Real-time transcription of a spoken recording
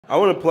I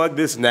want to plug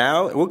this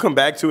now. We'll come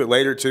back to it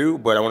later too,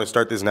 but I want to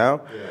start this now.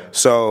 Yeah.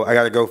 So I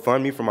got to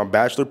GoFundMe for my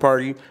bachelor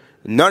party.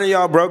 None of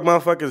y'all broke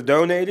motherfuckers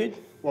donated.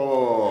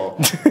 Whoa.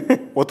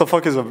 What the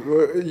fuck is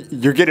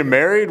you're getting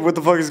married? What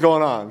the fuck is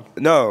going on?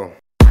 No.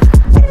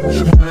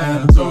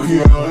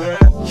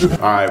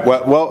 All right.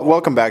 Well,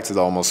 welcome back to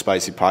the Almost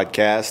Spicy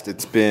podcast.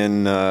 It's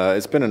been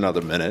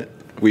another minute.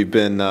 We've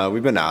been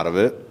out of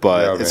it,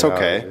 but it's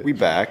okay. We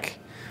back.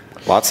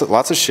 Lots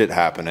of shit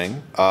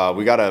happening.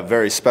 We got a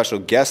very special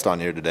guest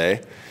on here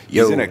today.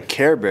 He's in a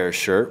Care Bear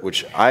shirt,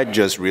 which I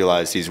just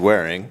realized he's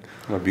wearing.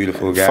 I'm a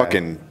beautiful guy.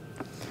 Fucking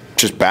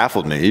just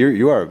baffled me.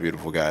 You are a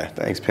beautiful guy.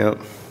 Thanks,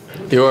 pimp.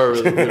 You are a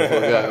really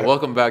beautiful guy.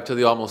 Welcome back to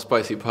the Almost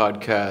Spicy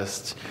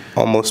podcast.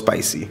 Almost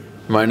Spicy.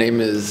 My name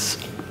is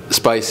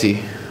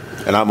Spicy.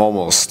 And I'm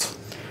Almost.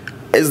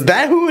 Is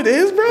that who it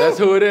is, bro? That's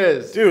who it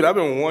is. Dude, I've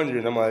been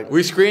wondering. I'm like...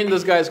 We screened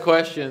this guy's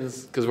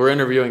questions because we're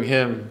interviewing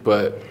him,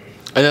 but...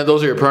 And then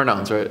those are your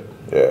pronouns, right?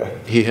 Yeah.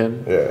 He,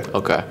 him? Yeah.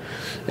 Okay.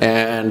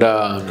 And...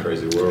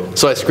 crazy world.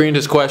 So I screened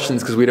his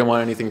questions because we didn't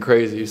want anything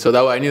crazy. So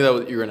that way I knew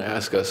that you were going to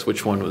ask us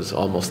which one was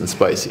Almost and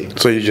Spicy.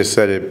 So you just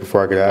said it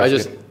before I could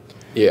ask it?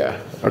 Yeah.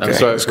 Okay, I'm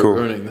sorry it's for cool.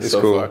 ruining this it's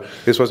so cool. far.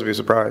 It's supposed to be a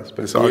surprise,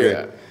 but it's all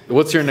good.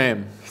 What's your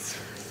name?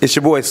 It's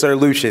your boy, Sir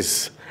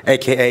Lucius,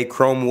 a.k.a.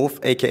 Chrome Wolf,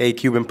 a.k.a.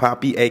 Cuban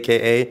Poppy,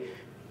 a.k.a.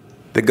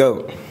 The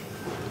GOAT.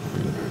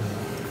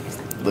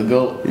 The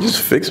GOAT. You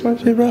just fixed my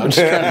shit, bro? I'm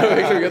just trying to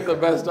make sure we get the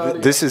best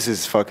audio. This is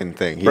his fucking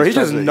thing. Bro, he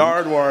just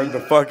Nardwared the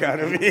fuck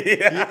out of me.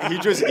 he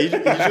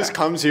just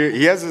comes here.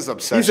 He has this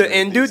obsession. He's an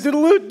and dude.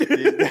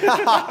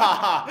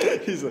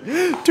 He's like,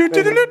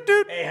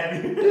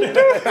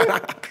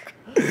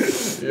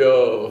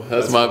 Yo,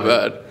 that's my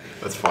bad.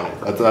 That's funny.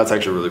 That's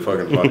actually really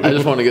fucking funny. I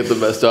just want to get the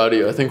best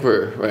audio. I think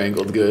we're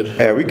angled good.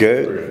 Yeah, we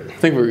good. I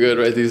think we're good,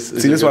 right? See,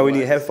 this is why we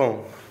need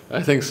headphones.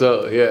 I think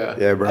so. Yeah.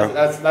 Yeah, bro.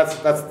 That's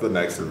the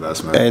next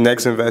investment. Hey,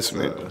 next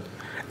investment.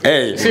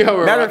 Hey, see how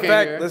we're matter of rocking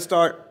fact, here? let's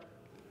start.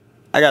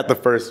 I got the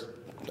first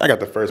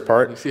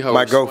part. You see how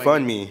my we're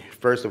GoFundMe,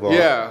 first of all.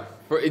 Yeah.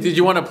 Did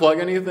you want to plug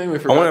anything? We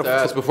forgot to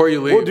ask before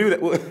you leave. We'll do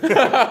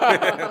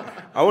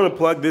that. I want to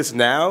plug this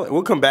now.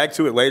 We'll come back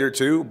to it later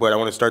too, but I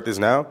want to start this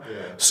now.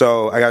 Yeah.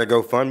 So I got to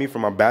GoFundMe for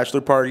my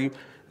bachelor party.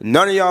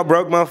 None of y'all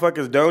broke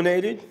motherfuckers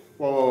donated.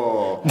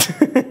 Whoa.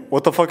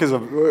 What the fuck is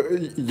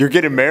you're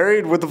getting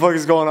married? What the fuck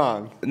is going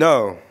on?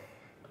 No.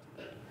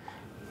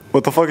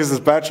 What the fuck is this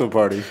bachelor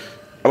party?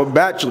 I'm a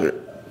bachelor.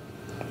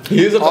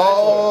 He is a bachelor.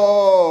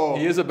 Oh.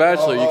 He is a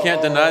bachelor. You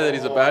can't deny that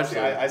he's a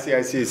bachelor. I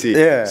see.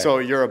 Yeah. So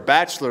you're a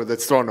bachelor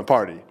that's throwing a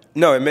party.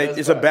 No,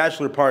 it's a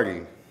bachelor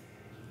party.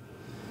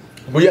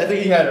 Well, yeah, I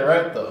think he had it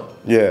right, though.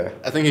 Yeah.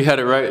 I think he had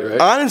it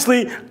right?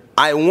 Honestly,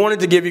 I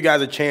wanted to give you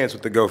guys a chance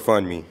with the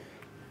GoFundMe.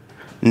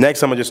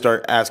 Next, I'm going to just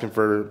start asking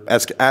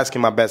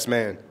my best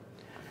man.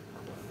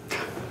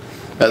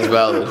 That's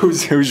valid.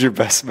 Who's your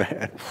best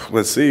man?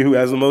 Let's see who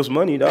has the most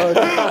money, dog.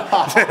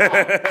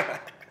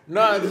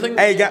 No, the thing.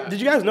 Hey, did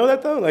you guys know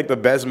that, though? Like, the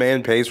best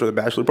man pays for the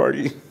bachelor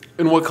party?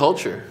 In what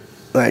culture?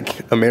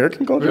 Like,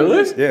 American culture?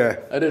 Really? Yeah.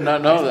 I did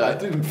not know that. I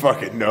didn't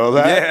fucking know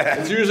that.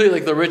 Yeah. It's usually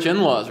like the rich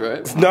in-laws,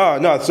 right?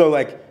 No. So,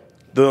 like,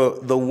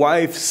 the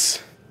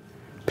wife's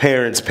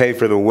parents pay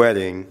for the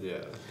wedding.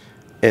 Yeah.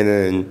 And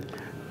then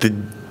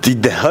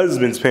the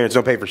husband's parents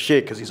don't pay for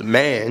shit because he's a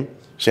man.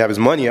 Should have his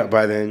money up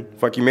by then.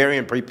 Fuck, you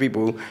marrying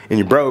people and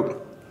you're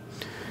broke.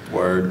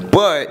 Word.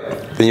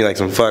 But then you're like,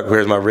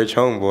 where's my rich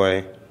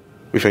homeboy?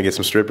 We finna get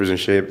some strippers and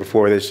shit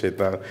before this shit,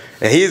 though.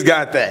 And he's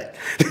got that.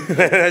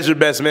 That's your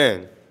best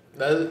man.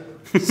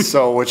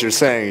 So what you're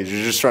saying is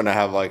you're just trying to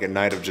have like a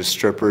night of just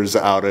strippers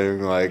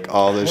outing, like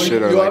all this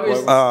shit? Or like,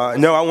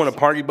 no, I want a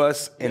party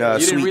bus and a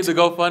You didn't read the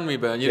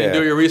GoFundMe, Ben. You didn't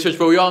do your research,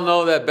 but we all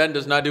know that Ben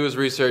does not do his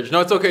research. No,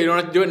 it's okay. You don't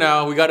have to do it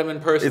now. We got him in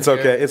person. It's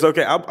okay. It's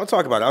okay. I'll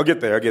talk about it. I'll get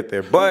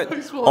there.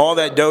 But all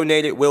that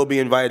donated will be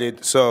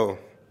invited, so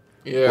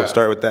we'll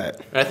start with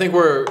that. And I think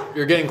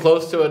you're getting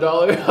close to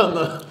 $1 on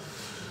the...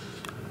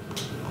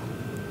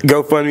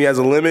 GoFundMe has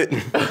a limit.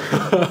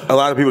 A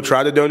lot of people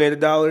try to donate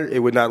 $1. It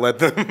would not let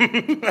them.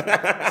 See,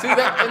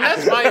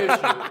 that's my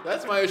issue.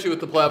 That's my issue with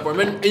the platform.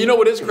 And you know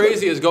what is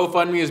crazy is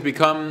GoFundMe has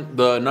become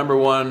the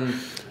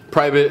 #1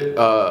 private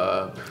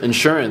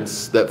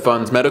insurance that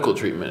funds medical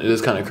treatment. It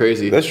is kind of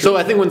crazy. That's true. So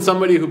I think when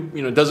somebody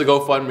who does a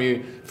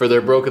GoFundMe for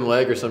their broken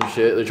leg or some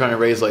shit, they're trying to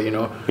raise like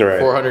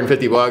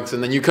 $450,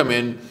 and then you come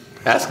in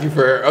asking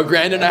for $1.5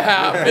 grand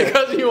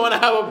because you want to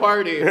have a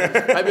party.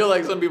 I feel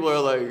like some people are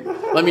like,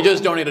 let me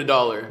just donate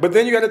 $1. But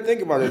then you got to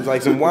think about it.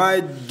 Like, so why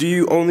do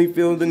you only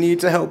feel the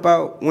need to help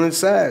out when it's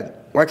sad?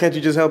 Why can't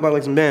you just help out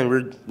like,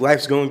 man,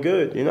 life's going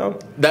good, you know?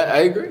 That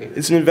I agree.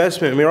 It's an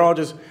investment. I mean, we're all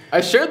just... I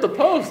shared the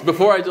post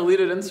before I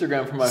deleted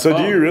Instagram from my phone. So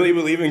do you really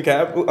believe in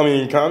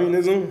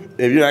communism?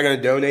 If you're not going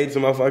to donate to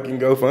my fucking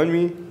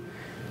GoFundMe?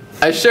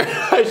 I shared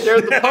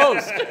the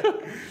post.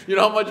 You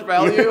know how much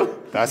value?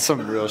 That's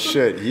some real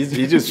shit.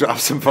 He just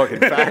dropped some fucking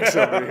facts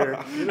over here.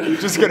 You're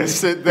just gonna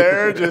sit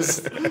there,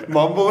 just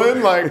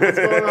mumbling like, what's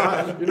going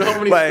on? You know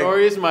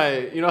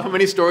how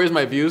many stories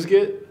my views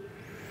get?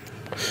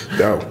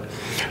 No.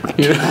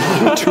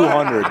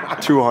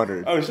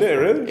 200. Oh shit,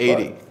 really?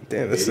 80. Fuck.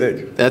 Damn, that's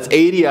sick. That's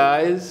 80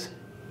 eyes.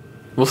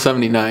 Well,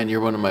 79. You're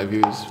one of my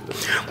views.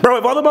 Bro,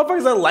 if all the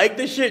motherfuckers that like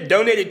this shit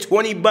donated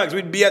 $20,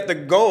 we'd be at the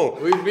goal.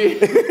 We'd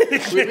be at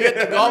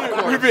the golf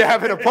course. We'd be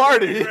having a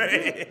party.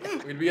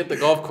 Right. We'd be at the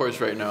golf course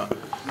right now.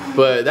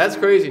 But that's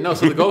crazy. No,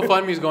 so the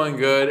GoFundMe's going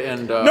good,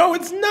 and No,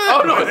 it's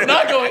not. oh no, it's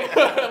not going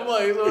good. I'm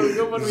like, so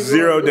the GoFundMe's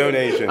Zero going good.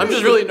 donations. I'm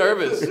just really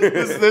nervous.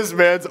 This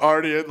man's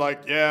already in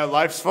like, yeah,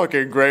 life's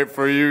fucking great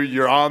for you.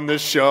 You're on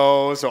this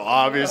show, so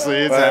obviously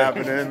it's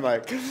happening.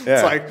 Like,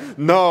 it's like,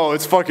 no,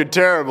 it's fucking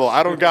terrible.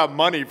 I don't got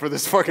money for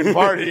this fucking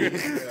party.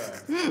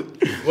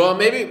 Well,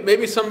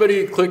 maybe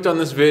somebody clicked on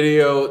this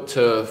video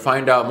to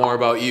find out more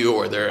about you,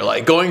 or they're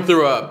like going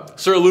through a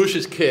Sir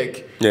Lucius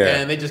kick,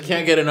 and they just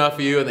can't get enough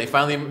of you, and they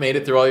finally made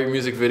it through all your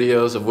music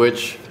videos, of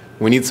which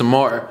we need some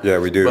more. Yeah,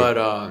 we do.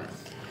 But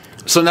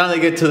so now they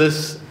get to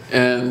this,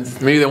 and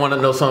maybe they want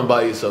to know something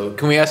about you. So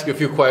can we ask you a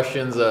few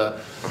questions,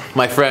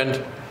 my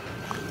friend?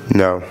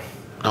 No.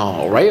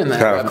 Oh, right in that.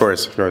 Yeah, of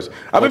course.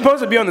 I've been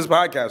supposed to be on this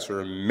podcast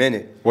for a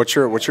minute. What's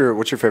your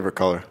favorite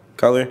color?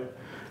 Color?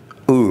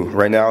 Ooh,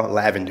 right now,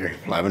 lavender.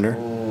 Lavender?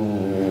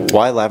 Ooh.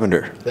 Why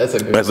lavender? That's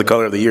the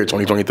color of the year,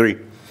 2023.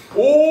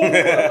 Oh, I like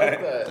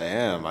that.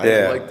 Damn,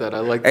 I like that. I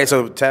like that. Hey,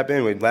 so tap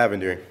in with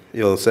lavender.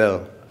 You'll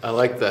sell. I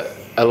like that.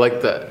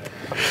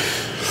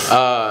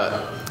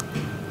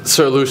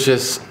 Sir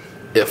Lucius,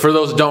 for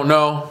those who don't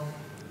know,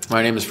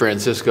 my name is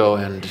Francisco,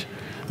 and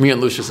me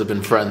and Lucius have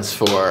been friends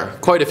for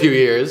quite a few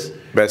years.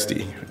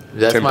 Bestie.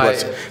 That's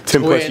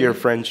 10 plus year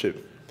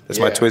friendship. That's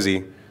my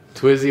Twizzy.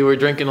 Twizzy, we're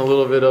drinking a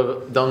little bit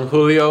of Don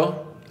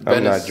Julio.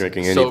 I'm not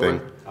drinking anything.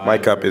 My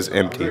cup is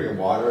empty. I'm drinking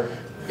water.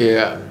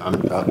 Yeah.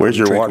 Where's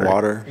your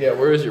water? Yeah,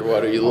 where is your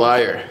water, you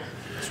liar?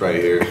 It's right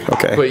here.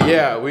 Okay. But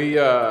yeah, we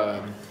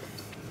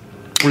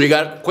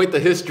got quite the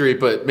history,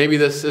 but maybe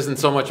this isn't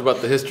so much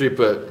about the history,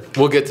 but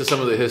we'll get to some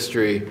of the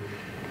history,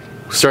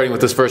 starting with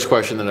this first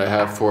question that I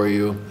have for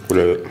you.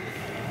 What?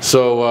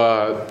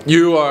 So,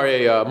 you are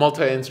a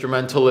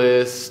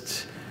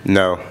multi-instrumentalist.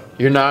 No.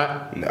 You're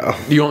not? No.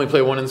 Do you only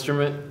play one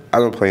instrument? I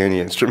don't play any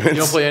instruments. You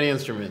don't play any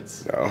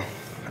instruments? No.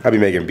 I be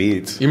making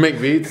beats. You make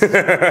beats?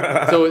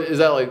 So is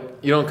that like,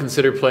 you don't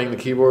consider playing the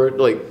keyboard?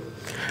 Like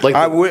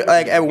I would,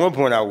 like, at one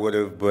point I would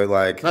have, but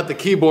like. Not the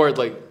keyboard,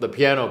 like the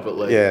piano, but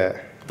like.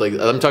 Yeah. Like,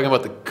 I'm talking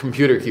about the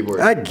computer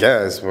keyboard. I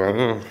guess,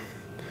 bro.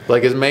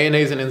 Like, is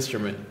mayonnaise an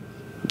instrument?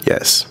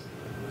 Yes.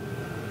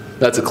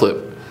 That's a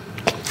clip.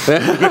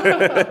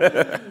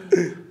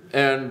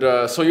 And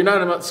so you're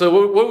not.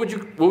 So what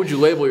would you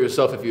label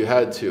yourself if you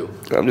had to?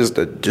 I'm just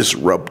a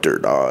disruptor,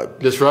 dog.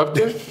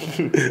 Disruptor?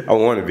 I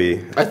want to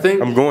be.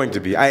 I'm going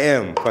to be. I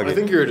am. I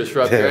think you're a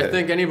disruptor. Yeah. I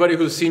think anybody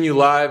who's seen you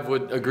live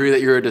would agree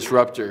that you're a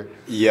disruptor.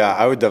 Yeah,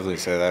 I would definitely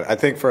say that. I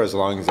think for as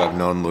long as I've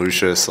known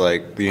Lucius,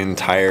 like the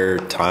entire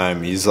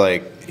time, he's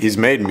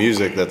made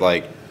music that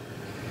like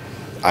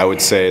I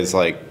would say is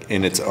like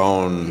in its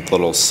own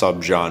little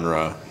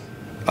subgenre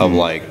of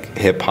like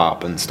hip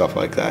hop and stuff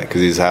like that,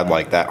 because he's had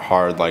like that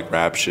hard like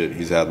rap shit.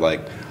 He's had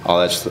like all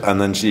that, and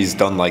then he's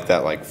done like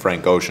that like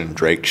Frank Ocean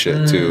Drake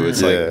shit too.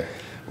 It's like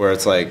where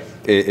it's like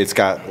it's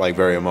got like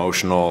very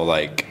emotional,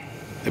 like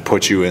it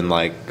puts you in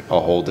like a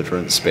whole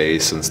different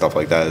space and stuff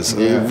like that. It's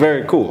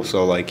very cool.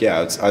 So like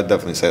I'd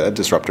definitely say that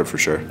disruptor for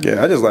sure.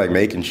 Yeah, I just like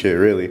making shit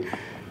really.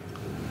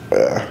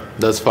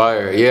 That's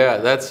fire. Yeah,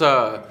 that's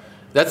a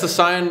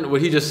sign.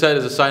 What he just said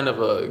is a sign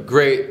of a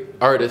great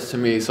artist to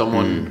me.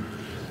 Someone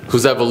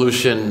whose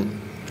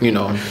evolution, you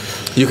know,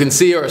 you can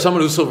see, or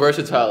someone who's so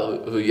versatile.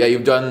 Who,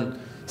 you've done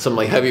some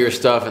like heavier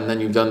stuff, and then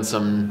you've done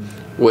some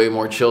way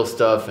more chill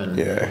stuff,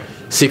 and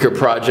secret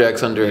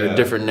projects under a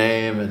different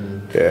name,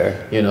 and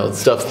you know,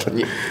 stuff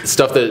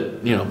that,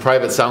 you know,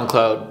 private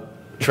SoundCloud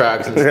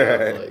tracks and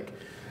stuff. Like,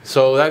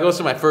 so that goes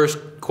to my first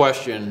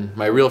question.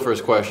 My real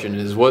first question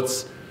is,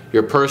 what's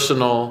your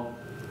personal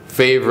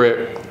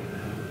favorite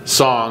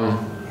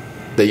song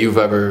that you've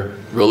ever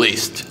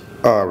released?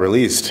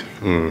 Released.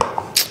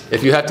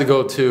 If you had to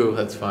go two,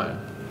 that's fine.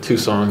 2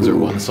 songs or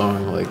 1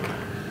 song, like.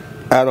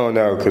 I don't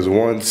know, because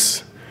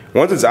once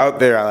it's out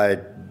there, I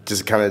like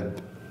just kind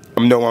of.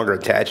 I'm no longer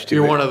attached to it.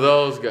 You're one of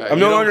those guys. I'm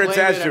no longer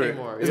attached to it.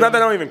 It's not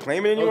that I don't even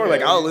claim it anymore. Okay.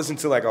 Like I'll listen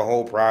to like a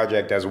whole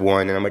project as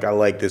one, and I'm like, I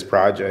like this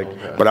project,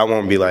 but I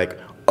won't be like,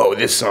 oh,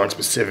 this song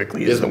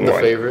specifically is the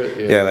one.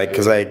 Favorite. Yeah, like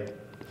because like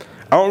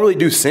I don't really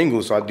do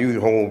singles, so I do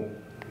the whole.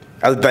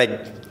 I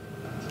like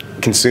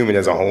consume it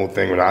as a whole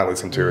thing when I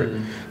listen to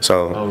it.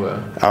 So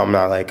I'm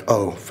not like,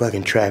 oh,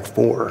 fucking track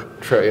 4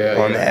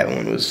 on that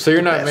one was. So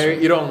you're not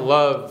married. You don't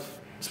love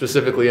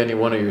specifically any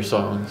one of your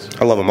songs.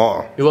 I love them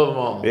all. You love them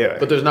all. Yeah.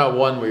 But there's not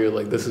one where you're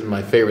like, this is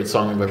my favorite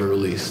song I've ever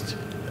released.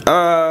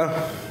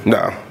 No.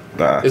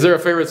 Nah. Is there a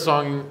favorite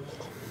song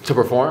to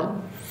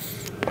perform?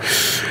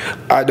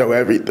 I Know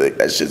Everything.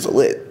 That shit's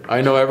lit.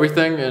 I Know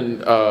Everything,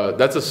 and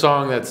that's a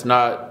song that's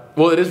not.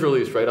 Well, it is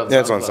released, right? On SoundCloud.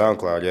 It's on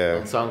SoundCloud, yeah.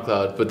 On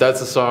SoundCloud, but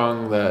that's a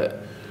song that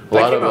a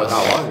lot of us.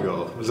 How long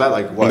ago? Was that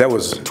like what? That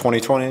was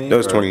 2020. That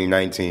was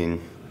 2019.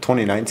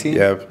 2019.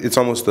 Yeah, it's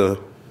almost a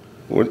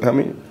What? How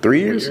many? 3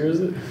 years? What year is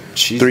it?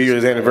 3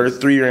 years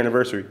anniversary. 3-year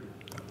anniversary.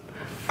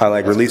 I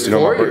like released it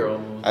on my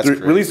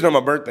birthday. Released it on my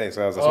birthday,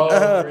 so I was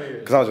like,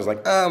 because I was just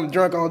like, I'm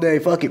drunk all day.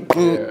 Fuck it.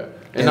 Yeah.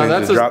 And now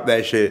that's drop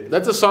that shit.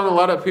 That's a song a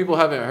lot of people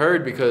haven't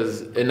heard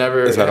because it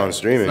never. It's not on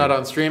streaming. It's not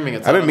on streaming.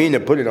 I've been meaning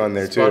to put it on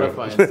there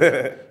Spotify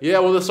too. Yeah,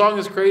 well, the song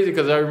is crazy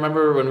because I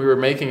remember when we were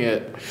making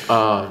it.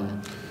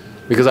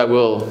 Because I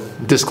will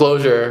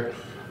disclosure,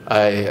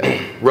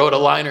 I wrote a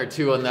line or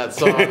two on that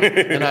song,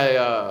 and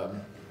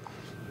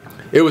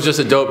it was just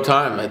a dope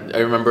time. I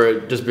remember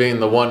it just being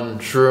the one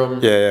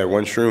shroom. Yeah,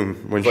 one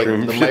shroom. One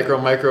shroom. The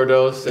micro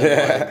dose.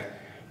 And like,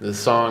 the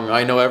song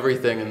I Know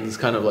Everything, and this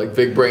kind of like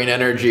big brain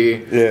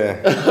energy.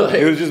 Yeah. Like,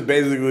 it was just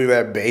basically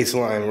that bass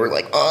line. We're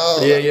like,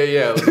 oh. Yeah.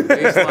 It was a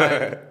bass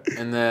line,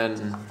 and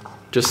then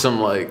just some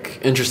like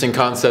interesting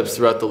concepts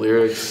throughout the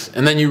lyrics.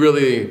 And then you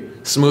really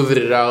smoothed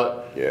it out.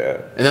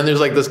 Yeah. And then there's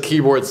like this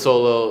keyboard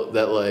solo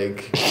that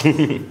like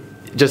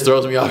just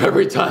throws me off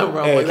every time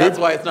where I'm like, that's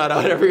why it's not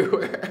out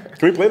everywhere.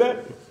 Can we play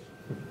that?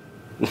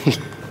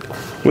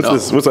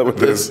 What's up with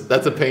this?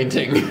 That's a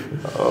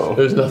painting. Oh.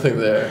 There's nothing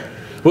there.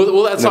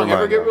 Will that song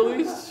ever get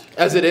released?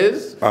 As it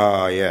is?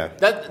 Yeah.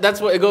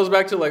 That's what it goes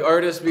back to, like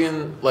artists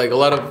being like, a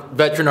lot of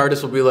veteran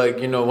artists will be like,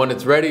 you know, when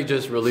it's ready,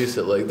 just release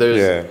it. Like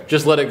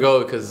just let it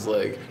go, because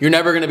like you're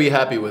never gonna be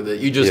happy with it.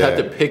 You just have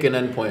to pick an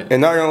endpoint.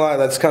 And not gonna lie,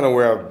 that's kind of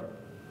where I've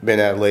been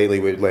at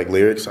lately with like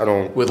lyrics. I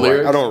don't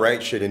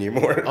write shit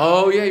anymore.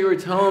 Oh yeah, you were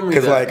telling me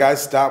that. Because like I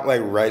stopped like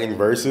writing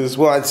verses.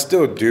 Well, I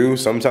still do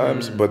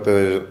sometimes, but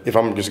if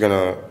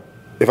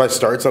I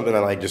start something, I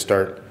like just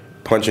start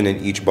punching in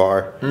each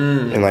bar,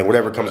 and like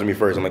whatever comes to me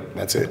first, I'm like,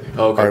 that's it. Okay.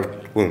 All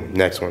right, boom,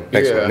 next one.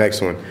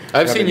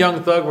 I've seen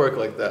Young Thug work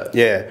like that.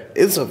 Yeah,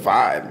 it's a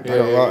vibe.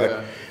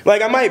 Yeah.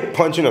 Like I might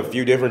punch in a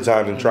few different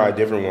times and try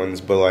different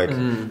ones, but like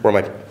where I'm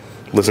like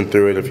listen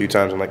through it a few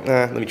times, I'm like,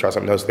 nah, let me try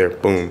something else there.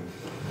 Boom.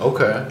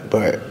 Okay.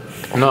 But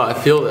no, I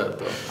feel that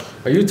though.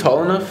 Are you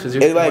tall enough? Is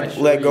your like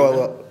let go a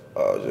lot.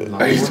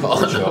 Are you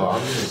tall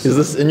enough? Is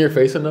this in your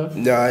face enough?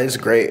 Nah, it's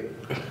great.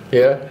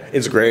 Yeah,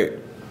 it's great.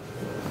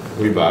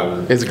 We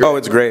vibing. It's great. Oh,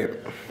 it's great.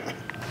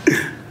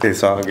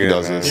 It's all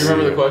good. Do you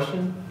remember the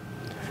question?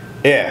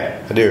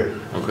 Yeah, I do.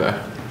 Okay.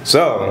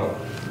 So,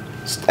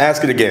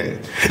 ask it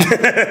again.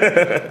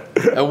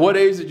 At what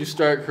age did you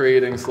start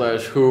creating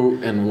 /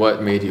 who and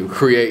what made you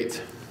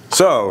create?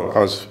 So, I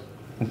was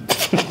in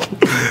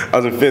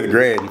 5th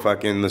grade, and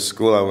fucking the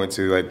school I went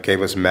to like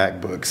gave us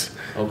MacBooks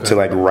to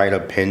like write a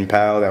pen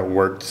pal that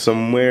worked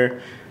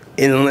somewhere.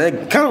 And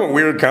like, kind of a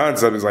weird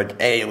concept is like,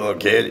 hey, little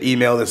kid,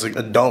 email this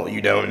adult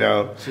you don't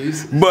know.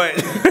 Jeez. But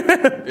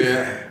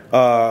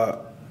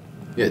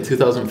yeah,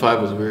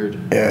 2005 was weird.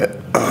 Yeah.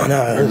 Oh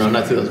no. No,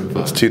 not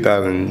 2005. It's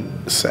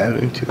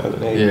 2007,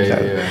 2008.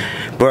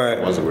 Yeah. But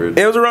it wasn't weird.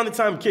 It was around the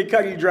time Kid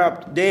Cudi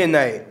dropped Day and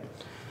Night.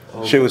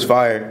 Shit was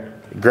fire.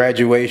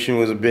 Graduation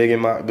was big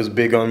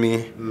on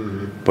me.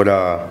 But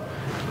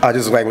I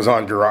just like was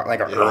on garage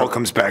like it all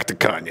comes back to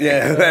Kanye.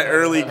 Yeah, that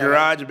early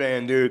garage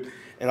band, dude.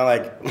 And I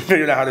like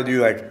figured out how to do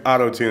like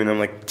auto tune. I'm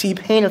like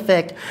T-Pain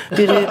effect.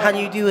 How do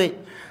you do it?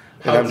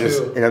 And I'm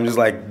just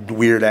like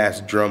weird ass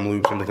drum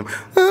loops. I'm like,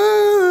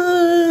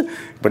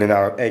 but then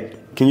hey,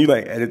 can you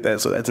like edit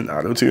that so that's an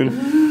auto tune?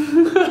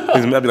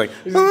 I'd be like,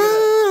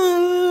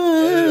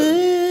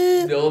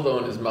 dildo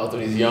in his mouth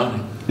when he's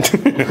yawning.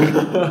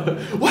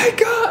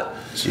 Wake up!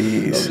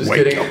 Jeez,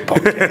 wake up,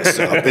 punk ass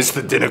up. It's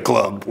the dinner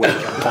club. Wake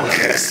up, punk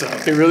ass up.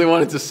 He really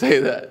wanted to say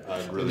that.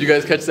 Did you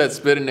guys catch that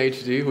spit in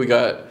HD? We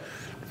got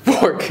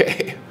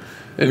 4K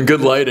and good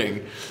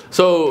lighting.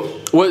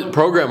 So, what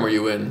program were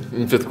you in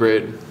 5th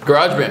grade?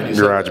 GarageBand.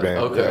 GarageBand.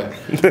 Okay.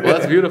 Well,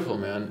 that's beautiful,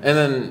 man. And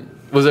then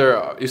was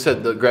there? You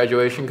said the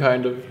graduation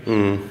kind of.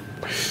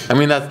 I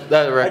mean that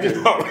record.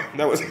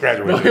 That wasn't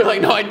graduation. No, you're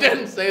like, no, I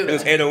didn't say that. It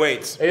was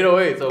 808s.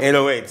 808s. Okay.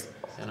 808s.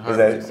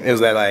 It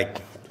was that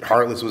like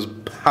Heartless was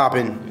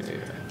popping.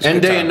 Yeah.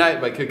 And Day and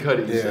Night by Kid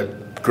Cudi. You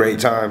said. Great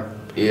time.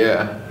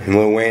 Yeah. And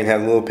Lil Wayne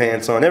had little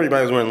pants on.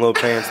 Everybody was wearing little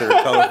pants. They were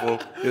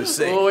colorful. It was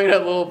sick. Lil Wayne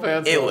had little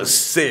pants on. It was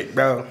sick,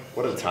 bro.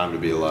 What a time to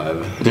be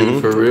alive.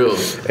 Dude, for real.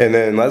 And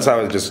then that's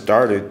how it just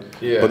started.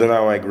 Yeah. But then I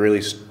like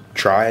really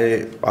tried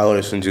it. I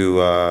listened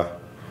to,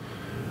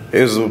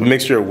 it was a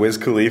mixture of Wiz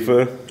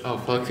Khalifa. Oh,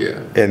 fuck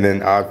yeah. And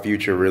then Odd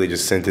Future really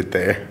just sent it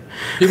there.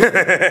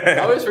 I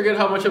always forget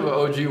how much of an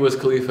OG Wiz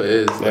Khalifa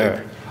is.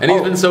 Like, and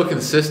he's been so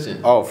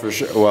consistent. Oh, for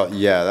sure. Well,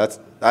 yeah,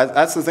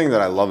 that's the thing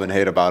that I love and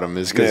hate about him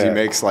is because he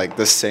makes like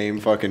the same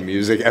fucking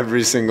music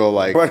every single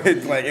like. But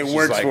it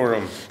works for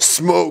him.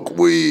 Smoke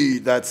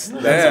weed. That's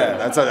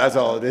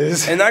all it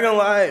is. And not gonna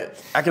lie,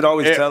 I could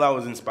always tell I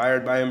was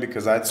inspired by him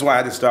because that's why I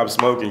had to stop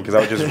smoking because I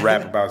would just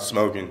rap about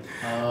smoking.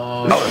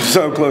 Oh, I was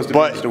so close to.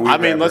 But weed I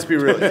mean, rapper. let's be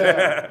real.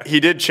 He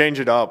did change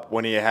it up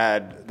when he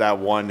had that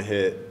one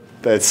hit.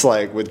 That's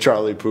like with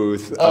Charlie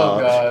Puth.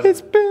 God. It's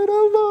been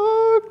a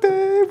long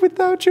day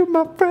without you,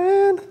 my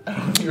friend.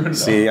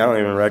 See, I don't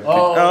even I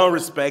don't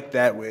respect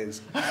that Wiz.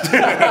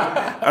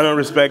 I don't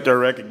respect or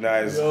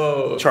recognize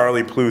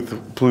Charlie Puth.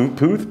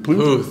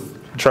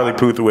 Charlie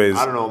Puth Wiz.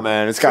 I don't know,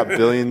 man. It's got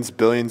billions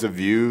of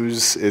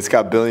views. It's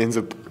got billions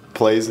of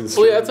plays and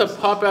Well, yeah, that's a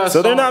pop ass.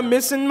 So they're not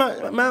missing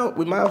out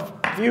with my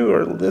view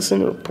or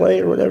listen or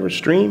play or whatever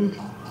stream.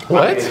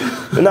 What?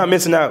 They're not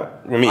missing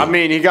out with me. I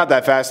mean, he got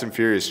that Fast and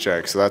Furious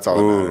check, so that's all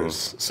that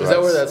matters. So is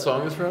that where that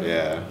song is from?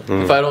 Yeah.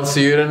 If I don't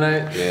see you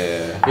tonight.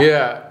 Yeah.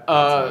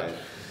 Yeah.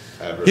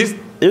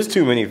 There's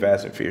too many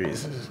Fast and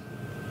Furious.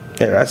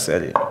 Yeah, I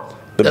said it.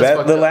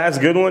 The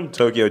last good one,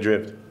 Tokyo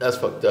Drift. That's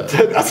fucked up.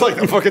 That's like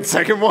the fucking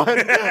second one.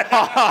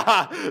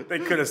 They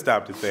could have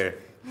stopped it there.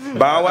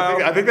 Bow Wow.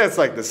 I think that's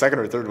like the second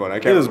or third one. I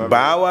can't remember. It was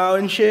Bow Wow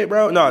and shit,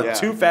 bro. No,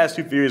 Too Fast,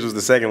 Too Furious was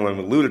the second one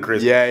with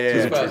Ludacris.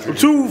 Yeah.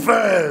 Too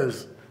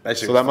Fast. That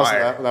shit was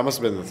fire. That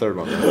must have been the third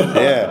one.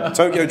 Yeah,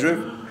 Tokyo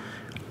Drift.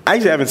 I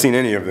actually haven't seen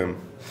any of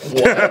them.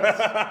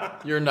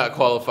 What? You're not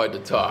qualified to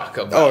talk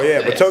about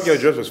this. But Tokyo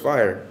Drift was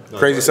fire.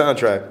 Crazy right.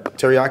 Soundtrack.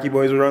 Teriyaki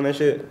Boys were on that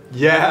shit.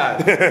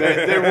 Yeah,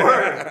 they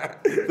were.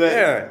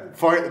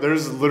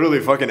 There's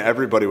literally fucking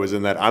everybody was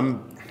in that.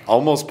 I'm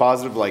almost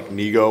positive like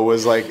Nigo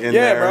was like in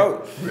there. Yeah,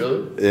 bro.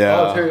 Really?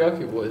 Yeah. Oh,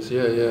 Teriyaki Boys.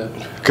 Yeah.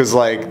 Cause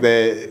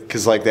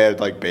they had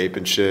like Bape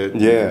and shit.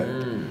 Yeah.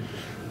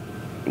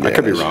 I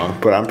could be wrong,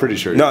 but I'm pretty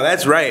sure. No,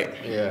 that's right.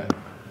 Yeah.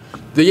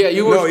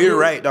 You're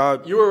right,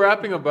 dog. You were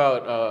rapping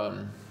about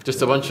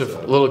just a bunch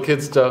of little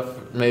kid stuff,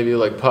 maybe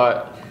like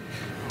pot,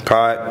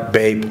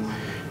 Bape,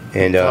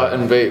 and pot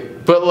and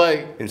vape. But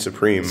like and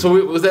Supreme. So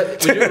would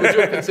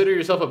you consider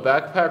yourself a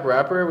backpack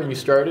rapper when you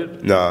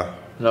started? Nah.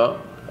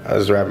 No. I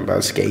was rapping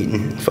about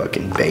skating,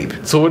 fucking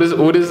Bape. So what is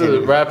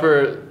a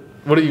rapper?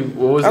 What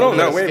was it? I don't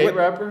know. Skate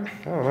rapper?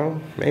 I don't know.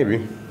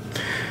 Maybe.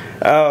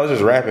 I was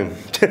just rapping.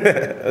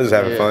 I was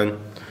having fun.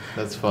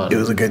 That's fun. It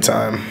was a good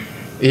time.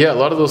 Yeah, a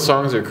lot of those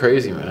songs are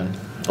crazy, man.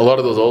 A lot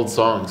of those old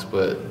songs,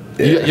 but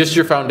just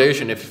your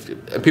foundation. If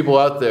people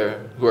out there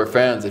who are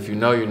fans, if you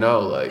know,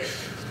 like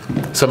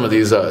some of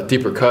these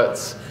deeper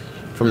cuts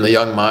from the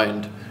young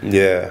mind.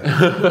 Yeah,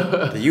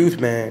 the youth,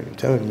 man. I'm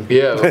telling you.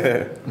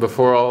 Yeah,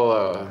 before all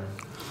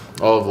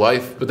of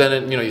life. But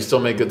then you still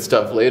make good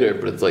stuff later.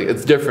 But it's like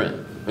it's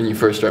different when you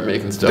first start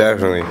making stuff.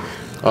 Definitely.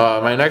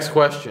 My next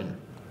question: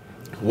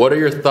 what are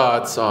your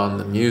thoughts on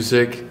the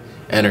music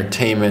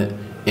entertainment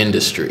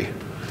industry?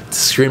 It's an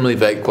extremely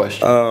vague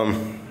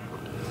question.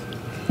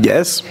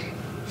 Yes.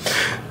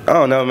 I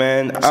don't know,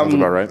 man. Sounds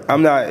about right.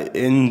 I'm not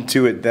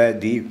into it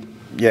that deep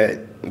yet.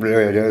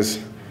 Really, I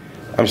guess.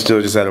 I'm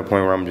still just at a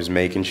point where I'm just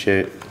making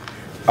shit.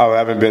 I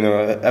haven't been.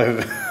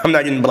 I'm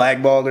not getting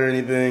blackballed or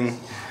anything.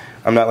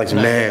 I'm not like,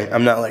 man.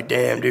 I'm not like,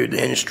 damn, dude,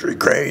 the industry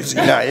crazy.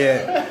 Not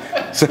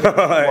yet. So,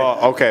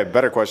 well, okay.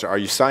 Better question. Are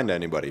you signed to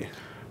anybody?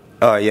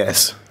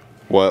 Yes.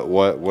 What?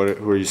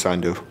 Who are you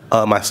signed to?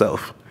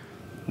 Myself.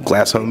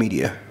 Glass Home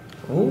Media.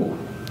 Ooh.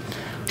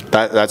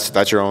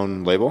 That's your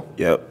own label?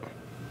 Yep.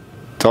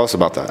 Tell us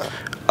about that.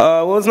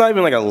 Well, it's not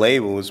even like a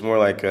label. It's more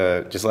like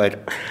just like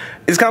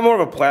it's kind of more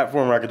of a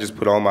platform where I could just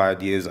put all my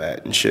ideas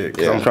at and shit.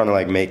 Cause I'm trying to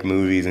like make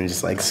movies and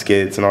just like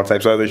skits and all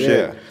types of other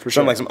shit. Yeah, for sure.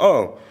 So I'm like,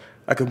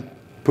 I could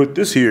put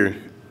this here,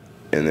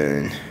 and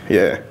then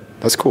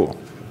that's cool.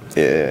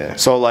 Yeah.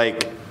 So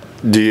like,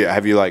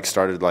 have you like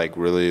started like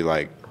really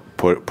like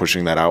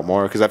pushing that out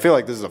more? Because I feel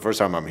like this is the first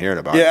time I'm hearing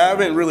about it. Yeah, I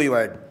haven't really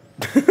like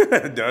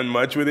done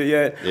much with it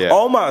yet. Yeah.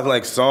 All my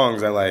like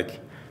songs,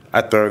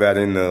 I throw that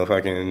in the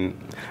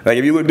fucking, like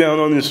if you look down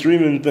on the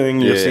streaming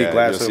thing, you'll see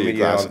Glass Home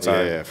Media all the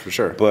time. Yeah, for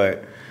sure.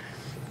 But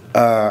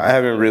I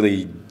haven't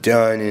really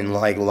done and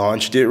like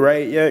launched it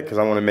right yet because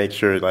I want to make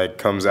sure it like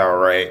comes out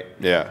right.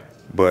 Yeah.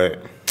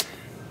 But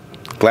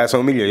Glass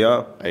Home Media,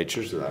 y'all. Hey,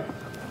 cheers to that.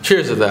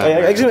 Cheers to that.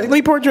 Hey, let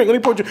me pour a drink. Hey,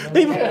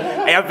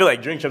 I feel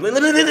like drink shot.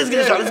 Let's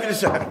get a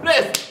shot.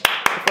 What the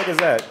fuck is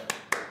that?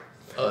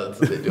 Oh, that's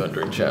what they do on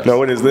Drink Champs. No,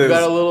 what is this? We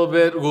got a little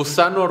bit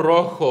Gusano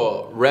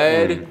Rojo,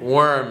 red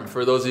worm,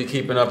 for those of you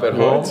keeping up at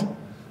home.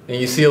 And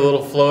you see a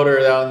little floater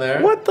down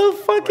there. What the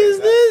fuck is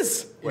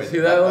this? You see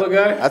that little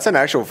guy? That's an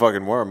actual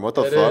fucking worm. What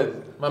the fuck? Is.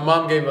 My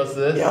mom gave us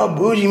this. Y'all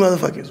bougie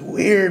motherfuckers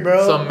weird,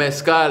 bro. Some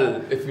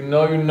mezcal. If you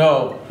know, you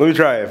know. Let me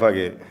try it. Fuck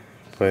it.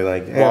 But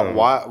like, damn.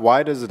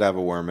 Why does it have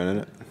a worm in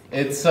it?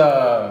 It's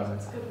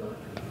It's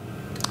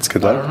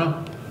good luck. I don't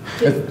know.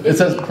 It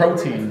says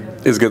protein.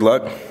 It's good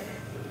luck.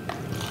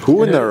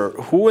 Who in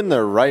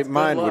their right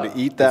mind would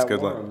eat that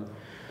good worm? luck.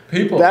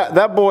 People.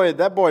 That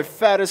boy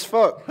fat as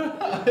fuck.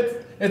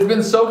 It's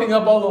been soaking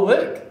up all the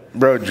lick.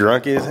 Bro,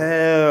 drunk as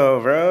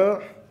hell,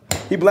 bro.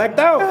 He blacked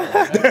out.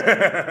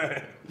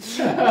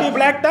 He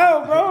blacked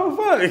out, bro.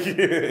 Fuck.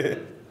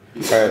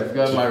 I've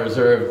got my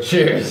reserve.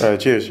 Cheers. All right,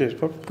 cheers.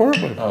 Pour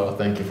up one. Oh,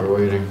 thank you for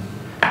waiting.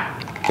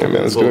 Yeah,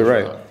 man, let's do it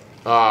right.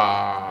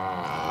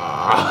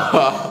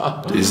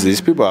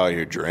 These people out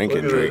here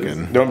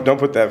drinking. Don't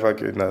put that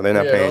fucking. No, they're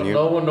not paying you.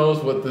 No one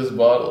knows what this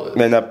bottle is.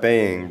 They're not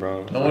paying,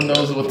 bro. No one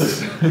knows what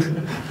this.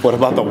 What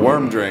about the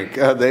worm drink?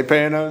 Are they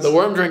paying us? The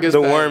worm drink is.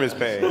 The worm is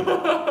paying.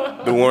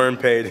 The worm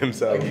paid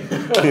himself.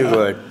 He's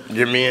like,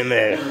 get me in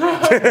there.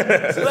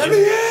 Let me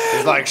in.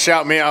 He's like,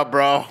 shout me out,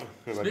 bro.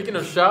 Speaking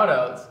of shout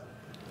outs,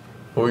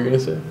 what were you gonna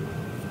say?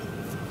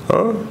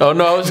 Huh? Oh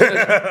no, I was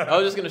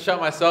just gonna shout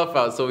myself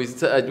out. So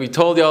we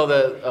told y'all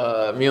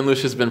that me and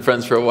Lucius have been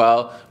friends for a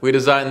while. We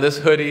designed this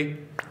hoodie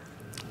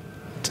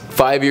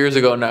 5 years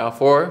ago now.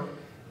 4?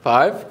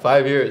 5?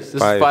 5 years.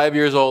 This is 5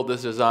 years old,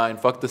 this design.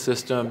 Fuck the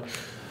system.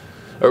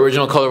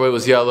 Original colorway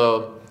was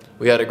yellow.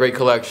 We had a great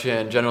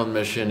collection, general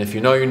admission. If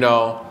you know, you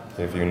know.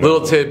 If you know.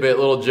 Little tidbit,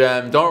 little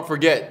gem. Don't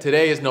forget,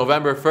 today is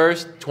November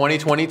 1st,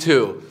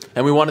 2022.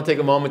 And we want to take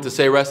a moment to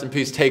say rest in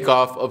peace,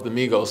 Takeoff of the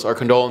Migos. Our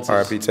condolences.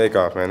 R.I.P.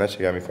 Takeoff, man. That shit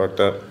got me fucked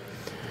up.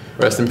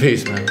 Rest in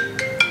peace, man.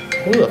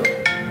 Hold up.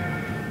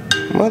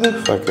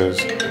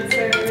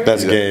 Motherfuckers.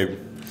 That's Gabe.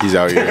 He's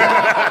out here.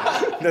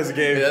 That's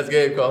Gabe. Yeah, that's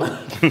Gabe calling.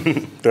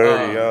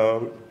 30,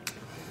 yo.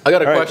 I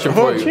got a question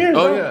for you. Cheers,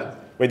 oh, bro. yeah.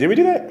 Wait, did we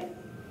do that?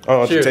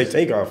 Oh, Cheers. to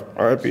Takeoff.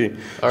 R.I.P.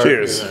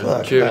 Cheers.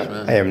 Man. Cheers,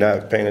 man. I am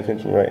not paying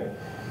attention right.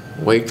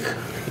 Wake,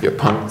 you're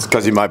punk. It's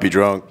because he might be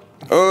drunk.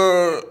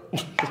 How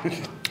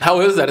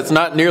is that? It's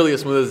not nearly as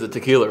smooth as the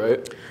tequila,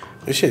 right?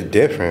 This shit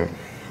different,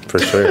 for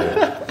sure.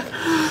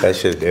 That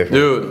shit different.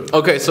 Dude,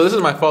 okay, so this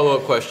is my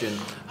follow-up question.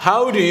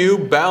 How do you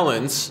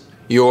balance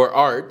your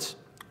art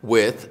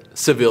with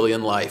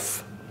civilian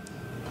life?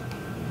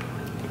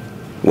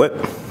 What?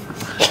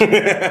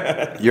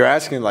 You're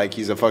asking like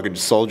he's a fucking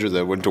soldier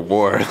that went to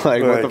war.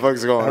 Like, what the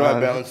fuck's going on? How do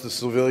I balance the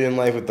civilian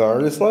life with the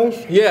artist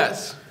life?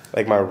 Yes.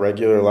 Like my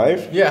regular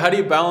life? Yeah, how do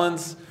you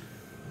balance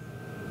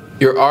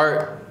your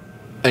art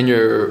and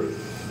your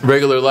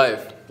regular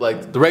life?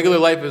 Like, the regular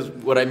life is,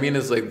 what I mean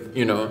is like,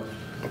 you know,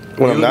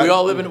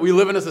 we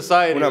live in a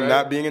society, when I'm right?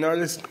 not being an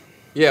artist?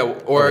 Yeah,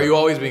 or are you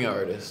always being an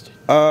artist?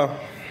 I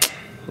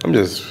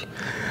guess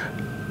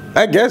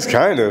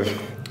kind of.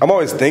 I'm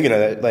always thinking of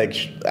that, like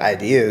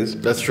ideas.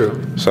 That's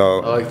true.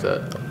 So I like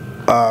that.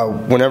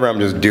 Whenever I'm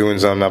just doing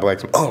something, I'll be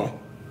like, oh,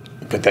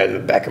 put that in the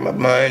back of my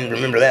mind,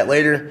 remember that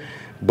later.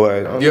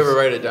 But Do you ever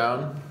write it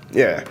down?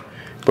 Yeah,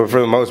 but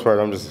for the most part,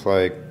 I'm just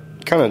like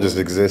kind of just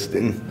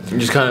existing. You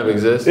just kind of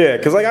exist? Yeah,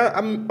 because like I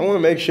want to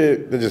make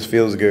shit that just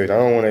feels good. I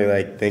don't want to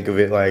like think of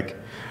it like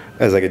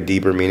as like a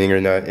deeper meaning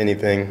or not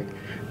anything.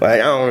 Like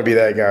I don't want to be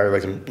that guy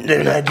who's like,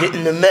 they're not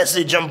getting the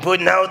message I'm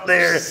putting out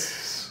there.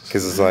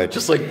 Because it's like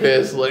just like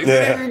this, like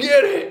they didn't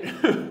get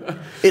it.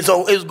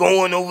 it's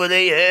going over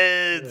their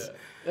heads.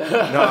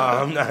 No,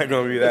 I'm not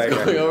gonna be that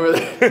guy. Going over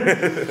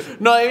there.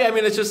 No, I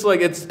mean it's just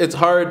like it's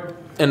hard,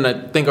 and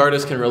I think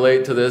artists can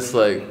relate to this.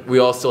 Like we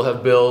all still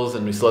have bills,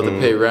 and we still have to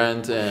pay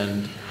rent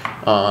and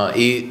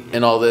eat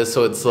and all this.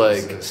 So it's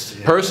like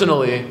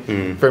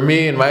personally, for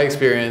me in my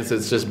experience,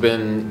 it's just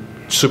been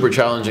super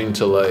challenging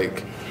to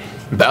like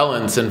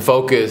balance and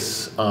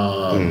focus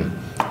on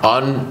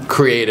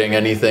creating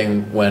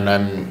anything when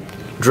I'm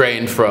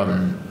drained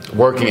from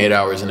working 8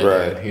 hours in a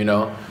day. You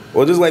know.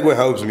 Well, just like what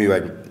helps me,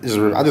 like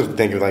I just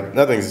think of like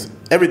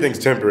everything's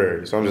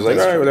temporary. So I'm just like,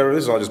 all right, whatever.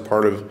 This is all just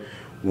part of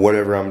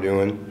whatever I'm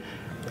doing,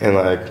 and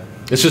like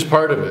it's just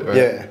part of it, right?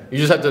 Yeah. You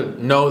just have to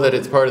know that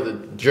it's part of the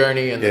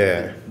journey, and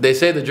they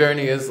say the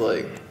journey is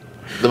like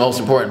the most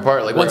important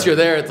part. Like once you're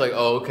there, it's like,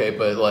 oh, okay,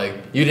 but like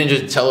you didn't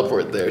just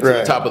teleport there to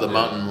the top of the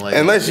mountain, like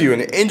unless you're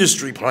in an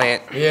industry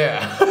plant.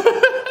 Yeah.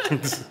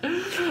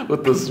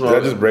 With the smoke.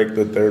 Did I just break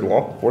the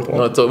fourth wall?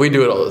 No, so we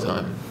do it all the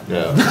time.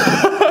 Yeah.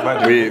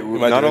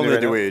 Not only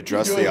do we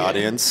address the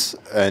audience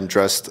and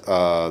address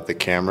the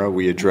camera,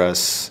 we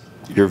address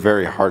your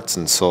very hearts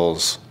and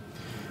souls.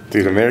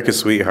 Dude, America's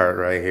sweetheart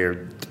right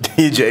here.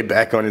 DJ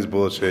back on his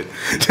bullshit.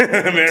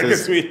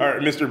 America's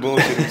sweetheart, Mr.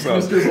 Bullshit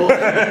himself. Mr.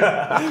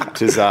 Bullshit.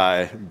 Tis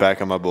I,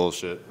 back on my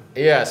bullshit.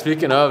 Yeah,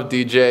 speaking of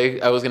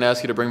DJ, I was going to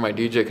ask you to bring my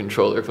DJ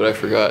controller, but I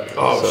forgot.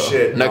 Oh,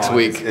 shit. Next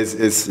week.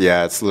 It's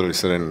literally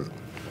sitting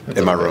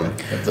in my room.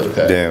 That's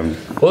okay. Damn.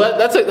 Well,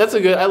 that's a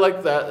good. I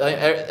like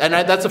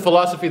that, that's a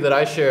philosophy that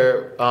I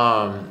share.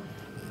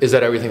 Is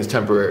that everything's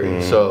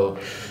temporary. So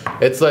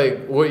it's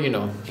like you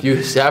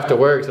have to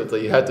work. So it's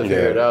like you have to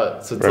figure it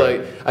out. So it's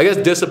like I guess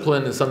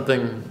discipline is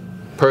something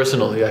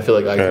personally I feel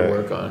like I can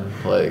work on.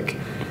 Like,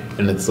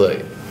 and it's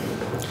like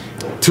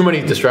too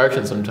many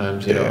distractions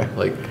sometimes. You know,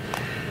 like.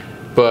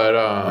 But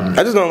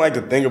I just don't like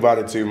to think about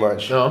it too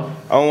much. No.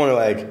 I don't want to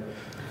like.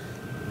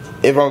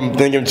 If I'm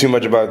thinking too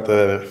much about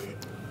the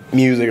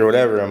music or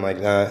whatever, I'm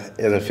like, nah, it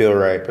doesn't feel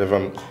right. But if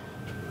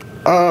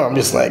I'm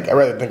just like, I'd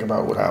rather think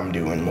about what I'm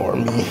doing more,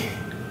 me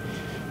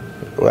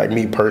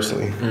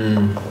personally.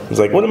 It's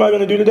like, what am I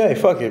gonna do today?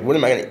 Fuck it. What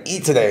am I gonna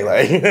eat today?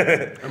 Like,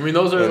 I mean,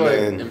 those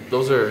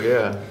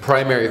are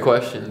primary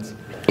questions.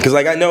 Because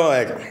like I know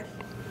like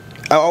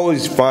I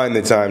always find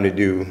the time to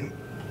do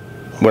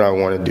what I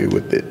want to do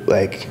with it,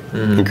 like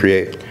and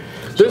create.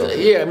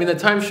 I mean, the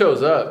time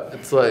shows up.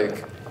 It's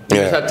like you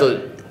just have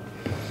to.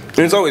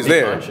 And it's always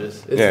there.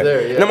 Conscious. It's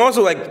there, yeah. And I'm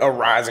also like a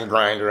rise and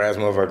grinder ass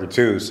motherfucker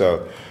too.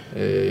 So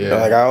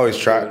like I always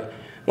try.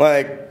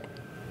 Like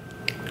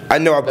I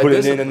know I put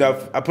in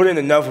enough. I put in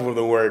enough of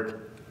the work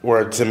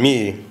where to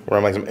me, where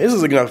I'm like, this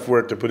is enough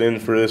work to put in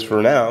for this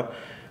for now.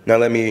 Now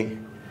let me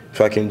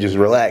fucking just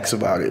relax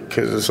about it,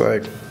 because it's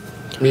like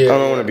I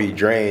don't want to be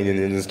drained and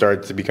then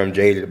start to become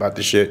jaded about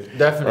the shit.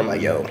 Definitely. I'm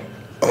like, yo,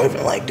 I don't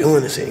even like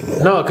doing this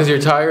anymore. No, because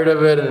you're tired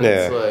of it, and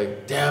it's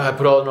like, damn, I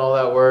put in all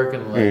that work,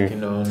 and like,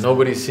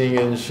 nobody's seeing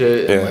it and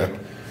shit. And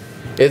like,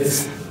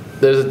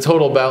 there's a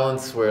total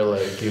balance where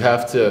like you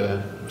have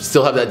to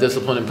still have that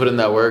discipline and put in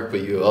that work,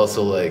 but you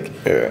also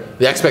like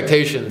the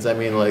expectations. I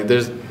mean, like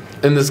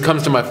and this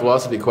comes to my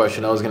philosophy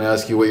question. I was going to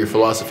ask you what your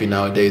philosophy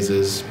nowadays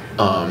is,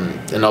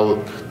 and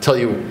I'll tell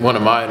you one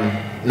of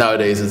mine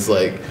nowadays is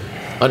like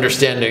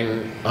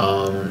understanding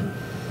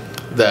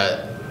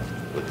that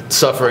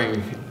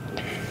suffering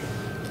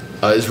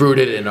is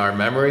rooted in our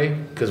memory,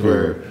 because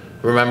we're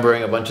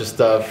remembering a bunch of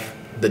stuff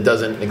that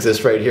doesn't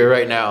exist right here,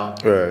 right now,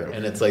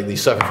 and it's like you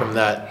suffer from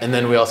that. And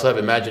then we also have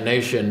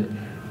imagination,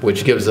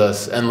 which gives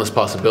us endless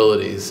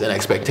possibilities and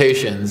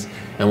expectations,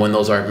 and when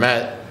those aren't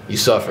met, you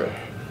suffer.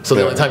 So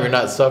the only time you're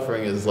not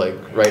suffering is like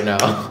right now.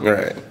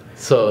 Right.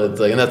 So it's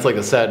like, and that's like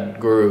a sad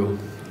guru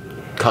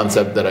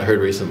concept that I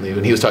heard recently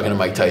when he was talking to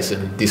Mike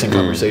Tyson. Decent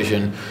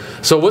conversation.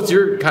 So what's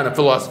your kind of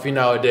philosophy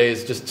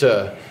nowadays, just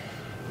to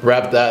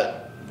wrap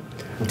that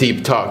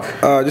deep talk?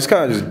 Just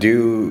kind of just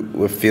do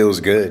what feels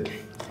good.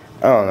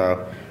 I don't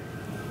know.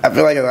 I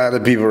feel like a lot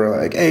of people are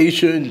like, hey, you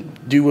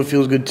shouldn't do what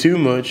feels good too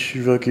much.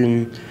 You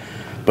fucking...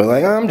 But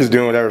like, I'm just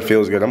doing whatever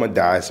feels good. I'm gonna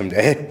die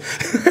someday.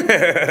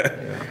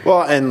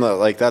 Well, and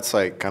like that's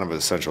like kind of an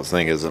essential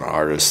thing as an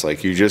artist.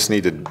 Like you just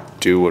need to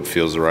do what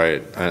feels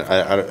right.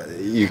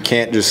 You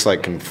can't just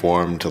like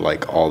conform to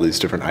like all these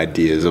different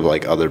ideas of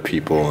like other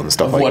people and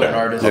stuff like that. Of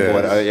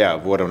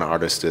what an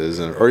artist is,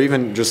 or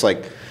even just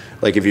like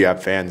if you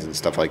have fans and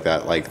stuff like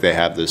that, like they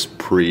have this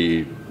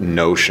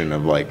pre-notion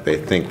of like they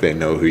think they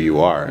know who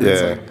you are. And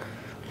it's like,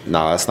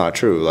 no, that's not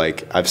true.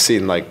 Like I've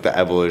seen like the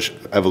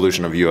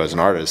evolution of you as an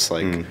artist,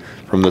 like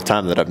from the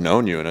time that I've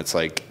known you, and it's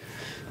like,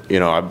 you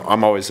know,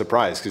 I'm always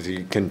surprised because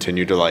you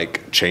continue to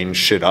like change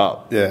shit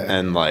up. Yeah.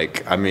 And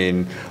like, I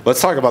mean,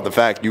 let's talk about the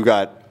fact you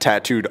got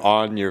tattooed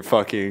on your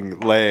fucking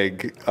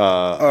leg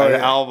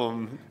an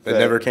album that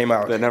never came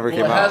out. It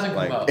hasn't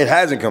come out. It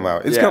hasn't come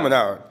out. It's coming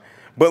out.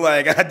 But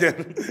like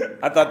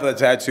I thought the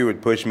tattoo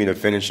would push me to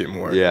finish it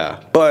more.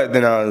 Yeah. But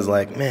then I was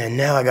like, man,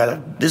 now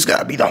this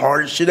gotta be the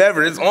hardest shit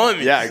ever. It's on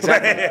me. Yeah,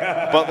 exactly.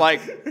 but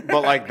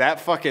like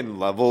that fucking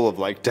level of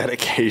like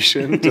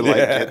dedication to like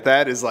get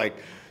that is like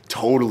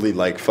totally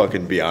like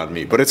fucking beyond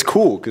me. But it's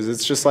cool because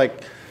it's just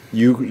like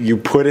you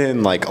put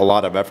in like a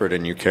lot of effort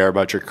and you care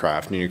about your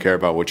craft and you care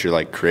about what you're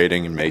like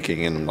creating and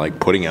making and like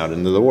putting out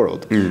into the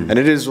world. And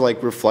it is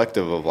like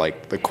reflective of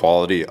like the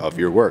quality of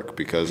your work,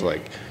 because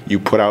like you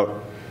put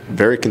out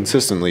very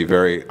consistently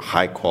very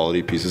high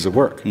quality pieces of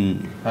work.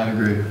 I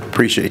agree.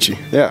 Appreciate you.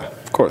 Yeah,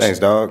 of course. Thanks,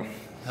 dog.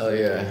 Hell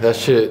yeah, that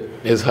shit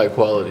is high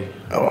quality.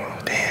 Oh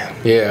damn.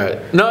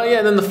 Yeah. No, yeah.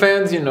 And then the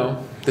fans, you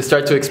know, they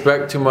start to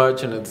expect too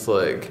much, and it's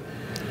like,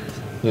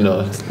 you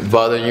know, it's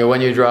bothering you when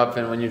you're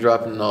dropping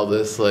and all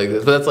this. Like,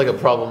 but that's like a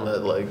problem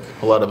that like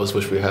a lot of us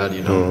wish we had.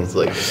 You know, it's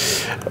like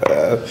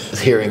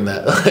hearing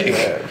that.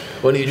 Like,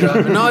 when are you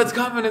dropping? No, it's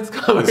coming. It's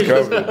coming. It's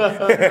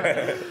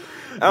coming.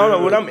 I don't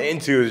know, what I'm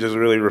into is just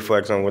really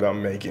reflects on what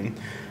I'm making.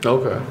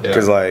 Okay.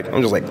 Because like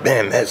I'm just like,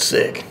 damn, that's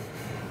sick.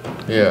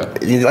 Yeah.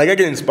 Like I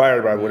get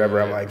inspired by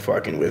whatever I'm like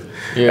fucking with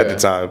at the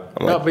time.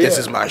 I'm like, this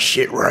is my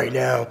shit right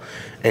now,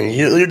 and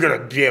you're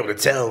gonna be able to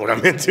tell what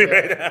I'm into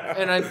right now.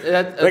 And I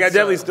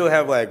definitely still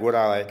have like what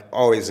I like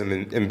always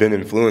am been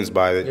influenced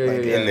by it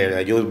in there.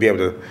 Like you'll be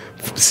able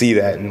to see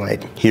that and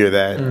like hear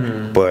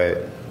that,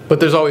 But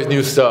there's always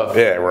new stuff.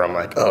 Yeah, where I'm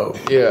like, oh,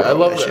 yeah, I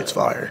love that shit's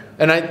fire.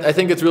 And I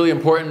think it's really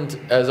important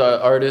as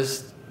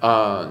artists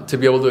to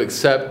be able to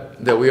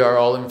accept that we are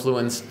all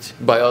influenced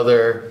by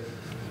other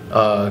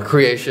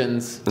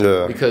creations.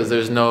 Because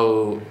there's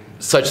no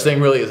such thing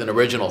really as an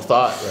original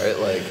thought, right?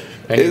 Like,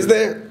 is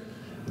there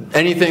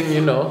anything,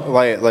 you know?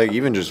 Like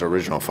even just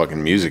original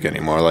fucking music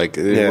anymore. Like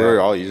we're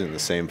all using the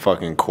same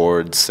fucking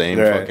chords, same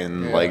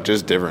fucking like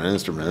just different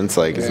instruments.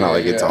 Like it's not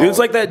like it's all. Dude, it's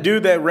like that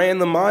dude that ran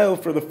the mile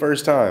for the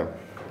first time.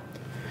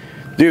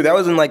 Dude, that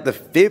was in like the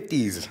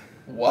 50s.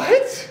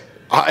 What?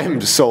 I am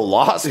so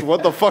lost.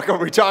 What the fuck are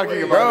we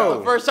talking about? Bro,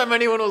 the first time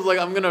anyone was like,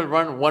 I'm going to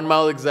run 1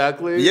 mile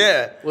exactly.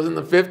 Yeah. Was in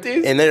the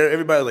 50s? And then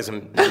everybody was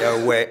like,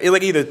 no way. It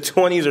like either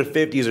 20s or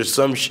 50s or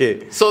some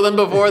shit. So then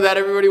before that,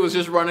 everybody was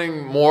just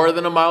running more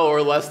than a mile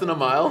or less than a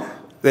mile?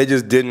 They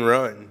just didn't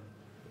run.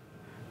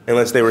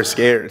 Unless they were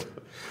scared.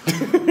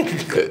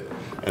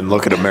 And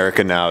look at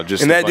America now.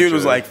 Just and that dude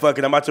was like, fuck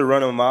it, I'm about to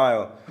run a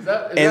mile. Is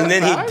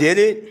then he did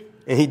it.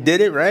 And he did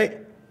it, right?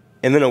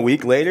 And then a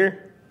week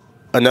later,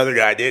 another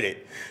guy did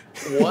it.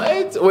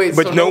 What? Wait,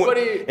 but so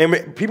nobody...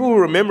 And people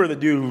will remember the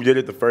dude who did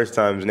it the first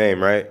time's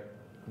name, right?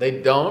 They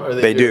don't? Or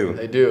they do?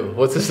 They do.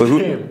 What's his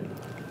name?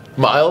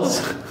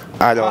 Miles?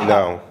 I don't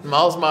know.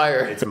 Miles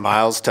Meyer. It's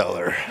Miles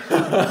Teller.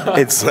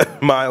 It's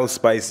Miles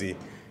Spicy.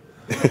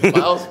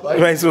 Miles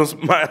Spicy?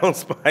 Miles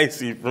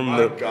Spicy from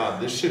My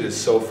God, this shit is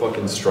so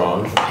fucking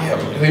strong. Yeah,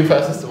 can you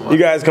pass this to Mike? You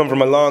guys come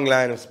from a long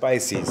line of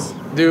spices.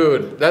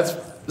 Dude, that's...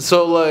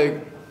 So,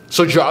 like...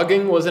 So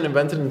jogging wasn't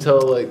invented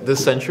until like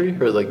this century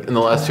or like in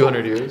the last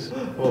 200 years?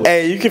 Whoa.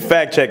 Hey, you can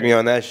fact check me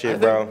on that shit,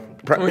 bro.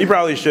 You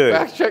probably should.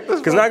 Fact check this.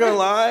 Because not gonna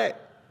lie,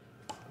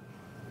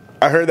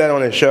 I heard that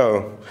on a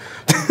show.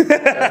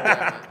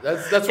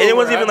 That's what and it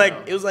wasn't even like,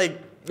 it was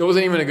like It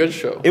wasn't even a good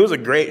show. It was a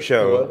great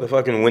show. The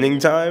fucking Winning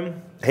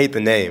Time. I hate the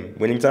name.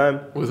 Winning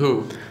Time. With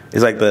who?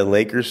 It's like the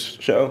Lakers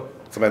show.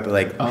 It's about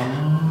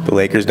the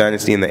Lakers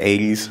dynasty in the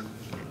 80s.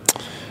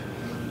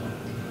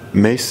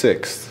 May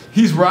 6th.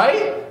 He's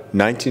right?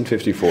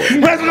 1954.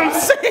 That's what I'm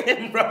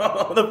saying,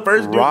 bro. The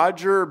first dude.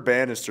 Roger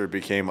Bannister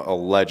became a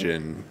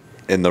legend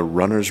in the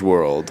runner's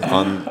world.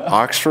 On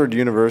Oxford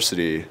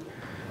University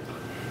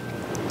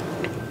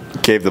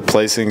gave the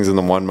placings in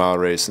the 1 mile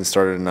race and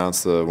started to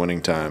announce the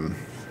winning time.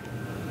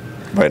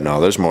 Wait,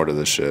 no, there's more to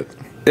this shit.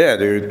 Yeah,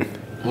 dude.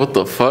 What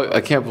the fuck?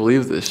 I can't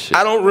believe this shit.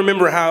 I don't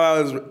remember how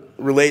I was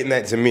relating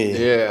that to me.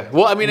 Yeah.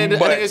 Well, I mean, I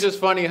think it's just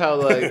funny how,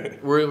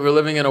 like, we're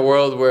living in a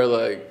world where,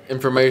 like,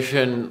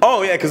 information...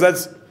 Oh, yeah, because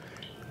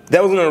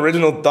that was an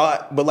original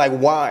thought, but, like,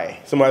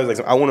 why? Somebody was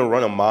like, I want to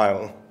run a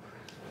mile.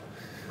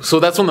 So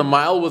that's when the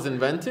mile was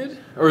invented?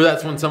 Or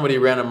that's when somebody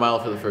ran a mile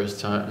for the first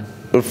time?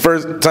 The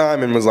first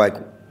time and was like,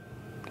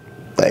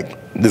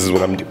 this is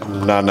what I'm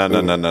doing. No.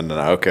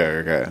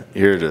 Okay.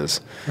 Here it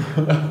is.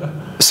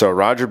 So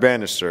Roger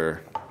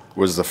Bannister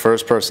was the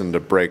first person to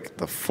break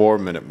the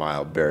 4-minute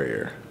mile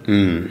barrier.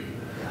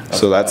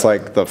 So that's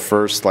like the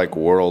first like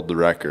world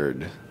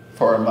record.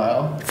 For a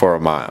mile? For a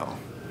mile.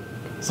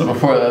 So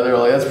before that, they were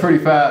like, that's pretty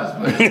fast.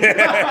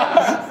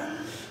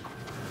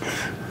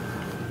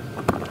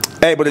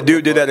 Hey, but the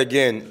dude did that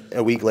again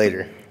a week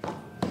later.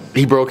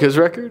 He broke his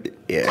record?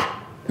 Yeah.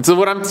 So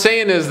what I'm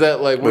saying is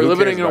that, like, we're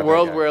living in a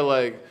world where,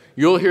 like,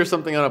 you'll hear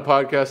something on a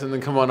podcast and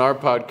then come on our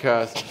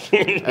podcast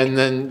and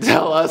then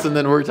tell us, and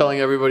then we're telling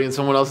everybody, and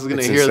someone else is going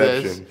to hear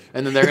this,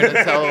 and then they're going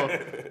to tell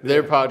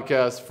their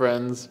podcast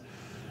friends,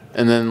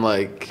 and then,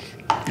 like,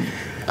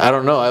 I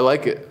don't know, I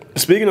like it.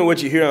 Speaking of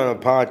what you hear on a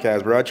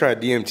podcast, bro, I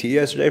tried DMT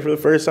yesterday for the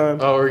first time.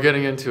 Oh, we're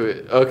getting into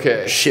it.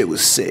 Okay. Shit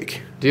was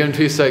sick.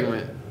 DMT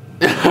segment.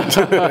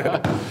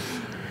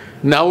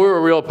 Now we're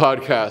a real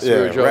podcast. Yeah,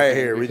 we were joking right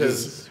here.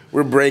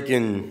 We're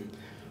breaking.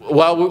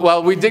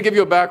 While we did give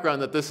you a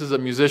background that this is a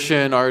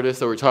musician,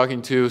 artist that we're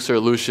talking to, Sir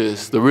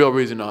Lucius, the real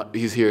reason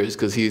he's here is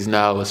because he's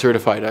now a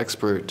certified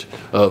expert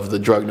of the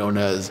drug known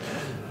as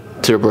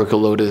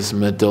tuberculosis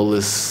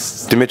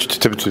medullus.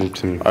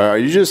 Are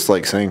you just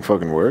like saying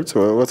fucking words?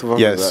 What the fuck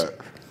is that?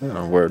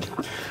 Oh, word.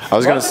 I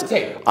was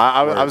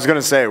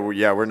gonna say,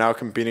 yeah, we're now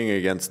competing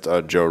against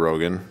Joe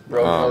Rogan.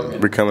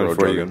 We're coming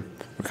for you.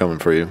 We're coming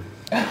for you.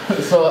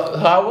 So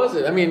how was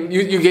it? I mean,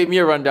 you gave me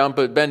a rundown,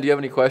 but Ben, do you have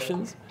any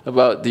questions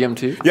about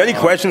DMT? You got any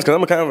questions? Because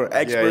I'm a kind of an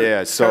expert.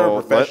 Yeah.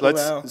 So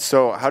let's.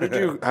 So how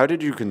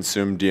did you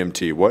consume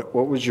DMT? What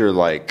was your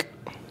like?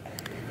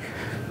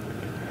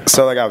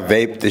 So like I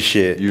vaped the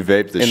shit. You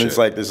vaped the shit, and it's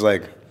like this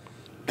like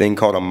thing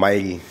called a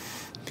mighty.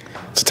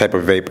 It's a type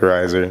of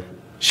vaporizer.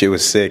 Shit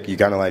was sick. You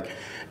kind of like,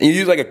 and you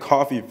use like a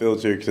coffee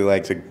filter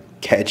to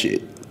catch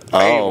it.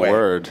 Oh,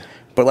 word.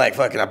 But like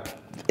fucking,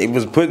 it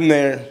was put in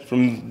there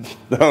from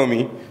the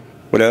homie.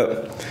 What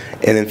up?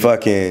 And then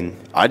fucking.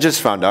 I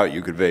just found out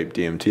you could vape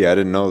DMT. I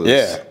didn't know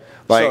this.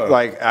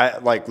 Yeah.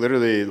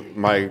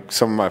 Literally,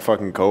 some of my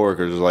fucking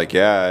coworkers were like,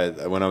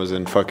 yeah, when I was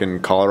in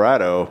fucking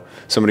Colorado,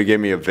 somebody gave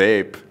me a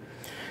vape.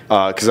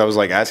 Because I was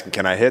like asking,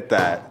 can I hit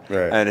that?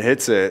 Right. And it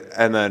hits it,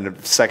 and then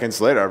seconds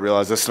later, I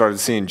realized I started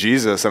seeing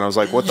Jesus, and I was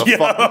like, what the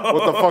fuck?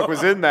 What the fuck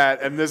was in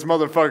that? And this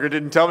motherfucker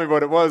didn't tell me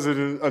what it was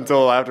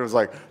until after. I was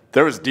like,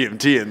 there was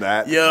DMT in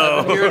that.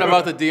 I've been hearing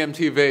about the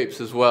DMT vapes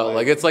as well.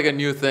 Like it's like a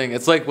new thing.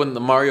 It's like when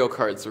the Mario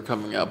Karts were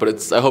coming out,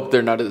 but I hope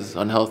they're not as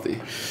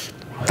unhealthy.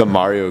 The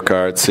Mario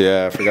Karts,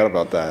 yeah, I forgot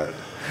about that.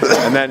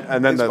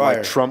 And then the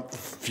like Trump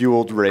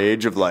fueled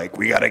rage of like,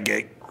 we gotta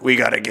get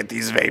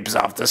these vapes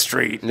off the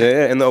street.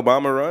 Yeah, and the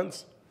Obama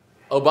runs.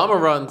 Obama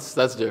runs,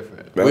 that's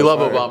different. We love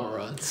Obama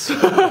runs.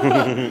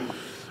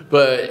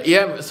 But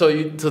yeah, so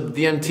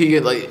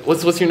DMT, like,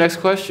 what's your next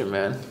question,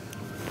 man?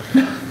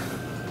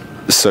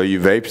 So you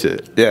vaped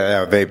it?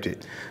 Yeah, I vaped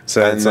it.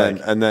 So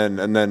and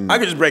then I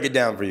could just break it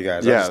down for you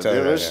guys. Yeah,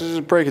 let's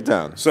just break it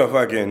down. So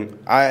fucking,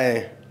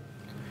 I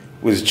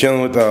was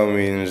chilling with the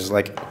homie and just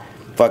like,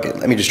 fuck it,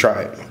 let me just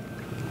try it.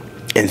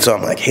 And so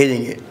I'm like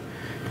hitting it.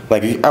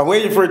 Like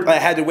I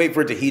had to wait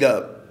for it to heat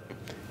up,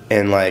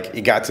 and like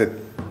it got to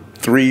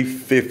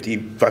 350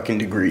 fucking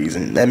degrees,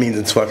 and that means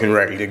it's fucking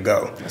ready to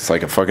go. It's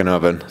like a fucking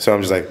oven. So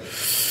I'm just like,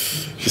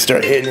 just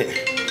start hitting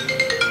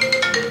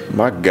it.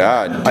 My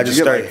God, I just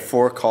started like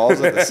 4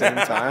 calls at the same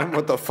time.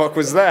 What the fuck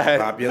was that?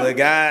 Popular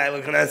guy.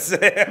 What can I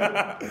say?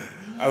 I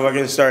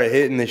fucking started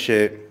hitting this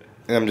shit,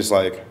 and I'm just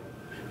like,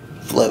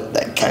 float,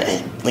 that kind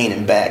of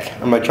leaning back.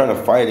 I'm like trying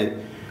to fight it,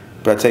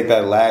 but I take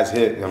that last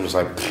hit, and I'm just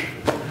like.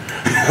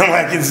 I'm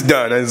like, it's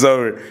done, it's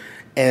over.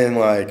 And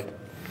like,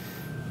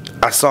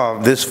 I saw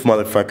this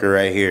motherfucker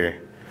right here.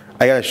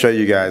 I gotta show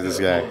you guys this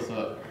guy.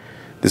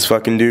 This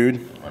fucking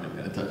dude. I'm not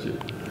gonna touch it.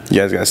 You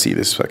guys gotta see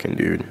this fucking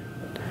dude.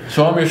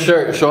 Show him your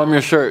shirt, show him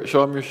your shirt,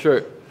 show him your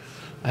shirt.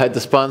 I had to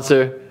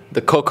sponsor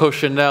the Coco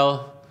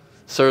Chanel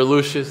Sir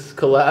Lucius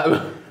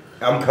collab.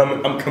 I'm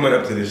coming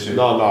up to this shit.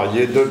 No,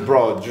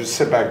 bro, just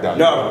sit back down.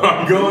 No,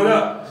 I'm going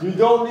up. You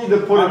don't need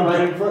to put it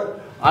right in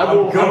front. I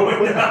will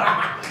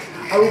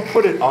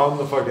put it on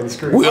the fucking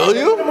screen. Will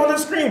you? Put him on the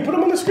screen. Put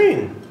him on the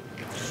screen.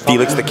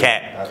 Felix the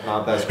cat. That's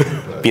not that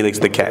smooth. Felix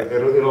the cat.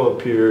 It'll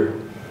appear.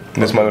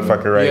 This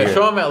motherfucker right here. Yeah,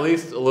 show him at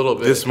least a little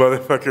bit. This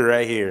motherfucker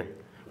right here.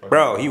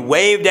 Bro, he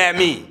waved at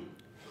me.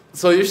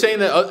 So you're saying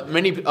that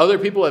many other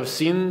people have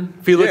seen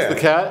Felix the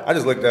cat? I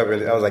just looked up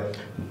and I was like,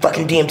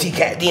 fucking DMT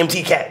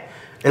cat.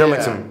 And I'm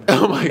like,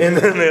 oh my God. And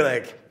then they're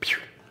like, pew,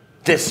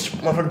 this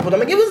motherfucker pulled. I'm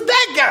like, it was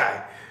that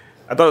guy.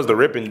 I thought it was the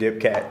Rip and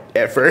Dip cat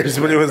at first,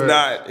 but it was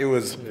not. It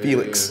was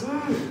Felix.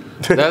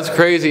 That's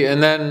crazy.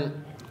 And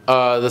then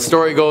the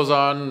story goes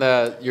on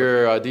that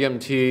your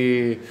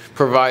DMT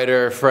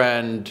provider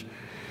friend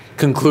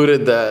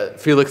concluded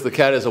that Felix the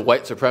cat is a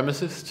white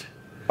supremacist.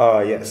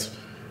 Yes.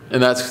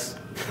 And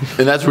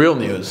that's real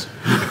news.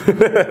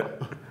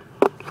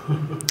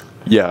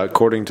 Yeah,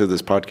 according to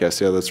this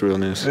podcast, yeah, that's real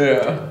news.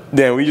 Yeah.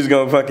 Damn, we just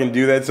gonna fucking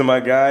do that to my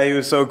guy. He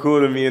was so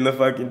cool to me in the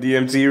fucking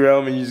DMT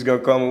realm, and you just gonna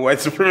call him a white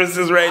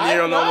supremacist right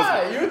here on the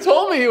Almost. You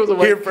told me he was a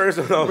white. Here first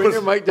on the Bring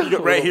your mic down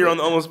right here on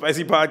the Almost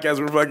Spicy podcast,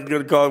 we're fucking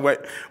gonna call him white.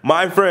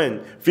 My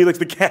friend Felix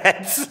the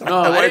cat.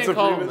 No, I didn't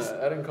call him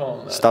that. I didn't call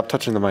him that. Stop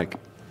touching the mic.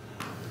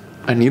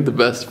 I need the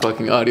best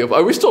fucking audio.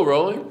 Are we still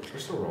rolling? We're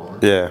still rolling.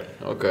 Yeah.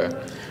 Okay.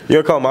 You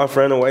gonna call my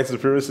friend a white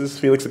supremacist,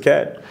 Felix the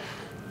cat?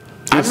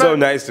 He was so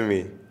nice to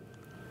me.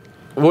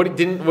 What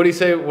did he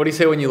say? What did he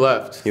say when you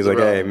left? He's like,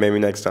 hey, maybe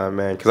next time,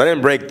 man. Because I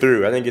didn't break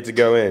through. I didn't get to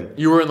go in.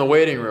 You were in the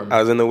waiting room. I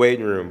was in the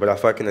waiting room, but I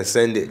fucking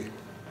ascended.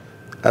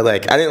 I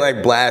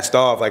didn't blast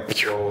off like.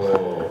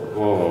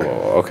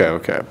 Whoa.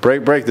 Okay.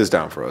 Break this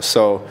down for us.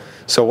 So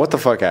what the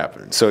fuck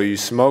happened? So you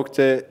smoked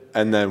it,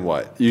 and then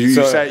what? You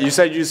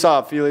said you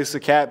saw Felix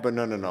the cat, but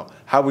no.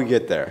 How'd we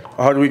get there?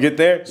 How did we get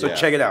there? So yeah.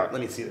 Check it out.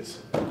 Let me see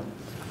this.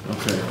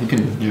 Okay. You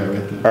can. Yeah,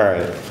 right there. All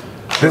right.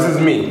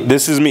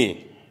 This is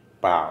me.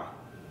 Wow.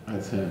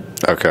 That's him.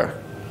 Okay.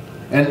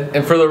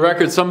 And for the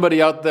record,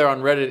 somebody out there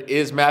on Reddit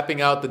is mapping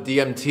out the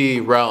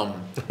DMT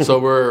realm. So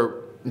we're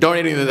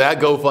donating to that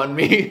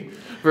GoFundMe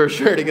for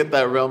sure to get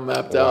that realm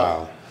mapped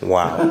out.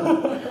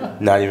 Wow.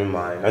 Not even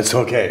mine. It's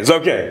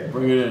okay.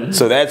 Bring it in.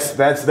 So that's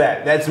that.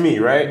 That's me,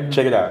 right?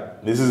 Check it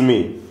out. This is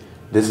me.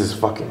 This is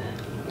the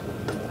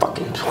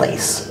fucking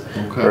place.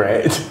 Okay.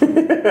 Right?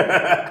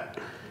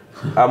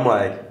 I'm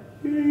like,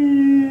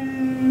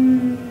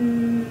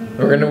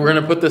 we're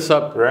gonna put this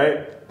up.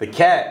 Right? The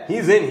cat,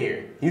 he's in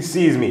here. He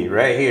sees me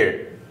right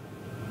here.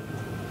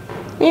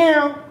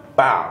 Meow.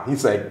 Bow.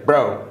 He's like,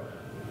 bro,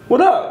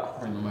 what up?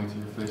 Bring the mic to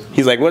your face.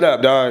 He's like, what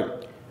up,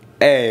 dog?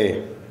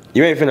 Hey,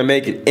 you ain't finna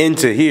make it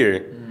into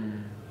here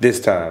this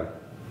time.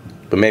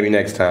 But maybe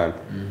next time.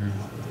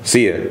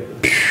 See ya.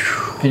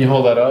 Can you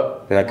hold that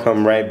up? And I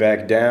come right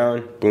back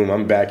down. Boom,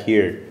 I'm back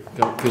here.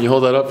 Can you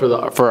hold that up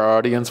for our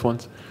audience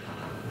once?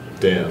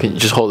 Damn. Can you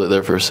just hold it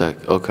there for a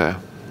sec? Okay.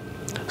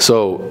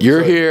 So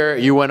you're here,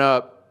 you went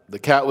up. The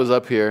cat was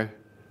up here.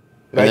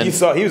 Like he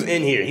was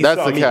in here. He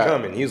saw me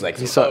coming. He was like,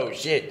 oh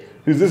shit,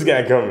 who's this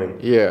guy coming?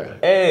 Yeah.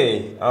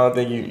 Hey, I don't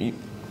think you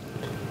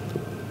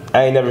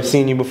I ain't never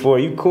seen you before.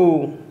 You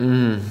cool.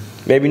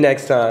 Maybe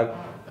next time.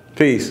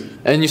 Peace.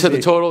 And you said the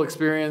total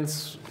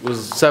experience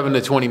was 7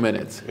 to 20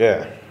 minutes.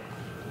 Yeah.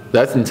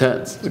 That's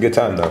intense. It's a good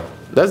time though.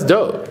 That's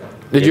dope.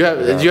 Did you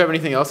have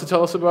anything else to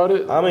tell us about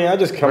it? I mean, I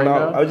just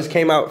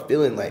came out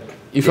feeling like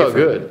you felt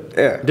good.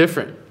 Yeah.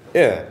 Different.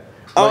 Yeah.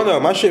 I don't know.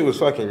 My shit was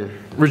fucking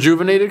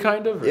rejuvenated,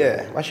 kind of. Or?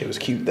 Yeah, my shit was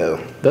cute though.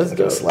 That's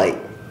dope. It's light.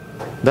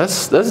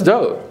 That's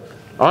dope.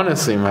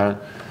 Honestly, man.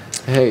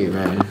 Hey,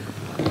 man.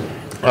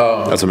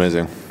 That's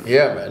amazing.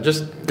 Yeah, man.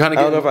 Just kind of.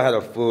 I don't know if I had a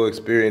full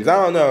experience.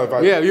 I don't know if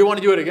I. Yeah, you want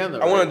to do it again though.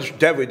 I want to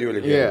definitely do it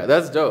again. Yeah,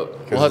 that's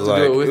dope. We'll have to do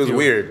it with you. It was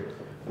weird.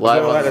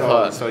 Live on the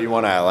pod. So you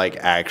want to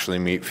actually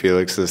meet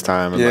Felix this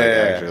time and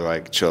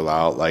actually chill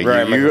out,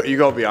 right, you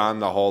go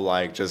beyond the whole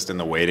just in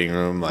the waiting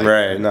room,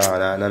 right? No.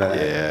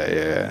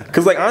 Yeah.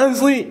 Because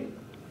honestly,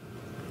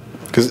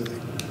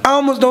 I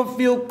almost don't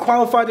feel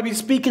qualified to be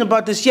speaking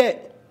about this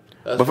yet.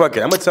 But fuck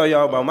it, I'm gonna tell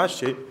y'all about my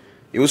shit.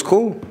 It was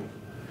cool.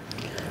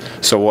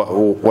 So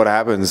what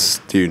happens?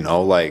 Do you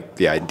know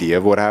the idea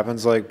of what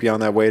happens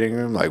beyond that waiting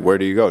room? Where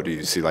do you go? Do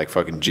you see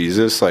fucking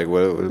Jesus? What? I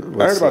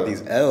heard about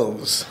these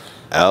elves.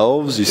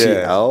 Elves? You see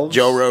elves?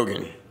 Joe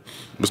Rogan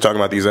was talking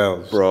about these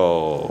elves.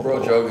 Bro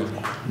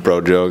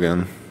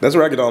Jogan. That's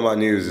where I get all my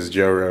news is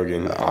Joe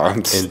Rogan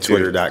and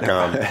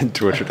Twitter.com. And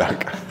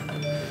Twitter.com.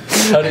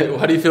 How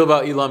do you feel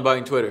about Elon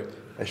buying Twitter?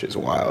 That shit's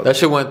wild. That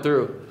shit went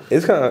through.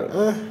 It's kind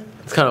of...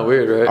 It's kind of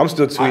weird, right? I'm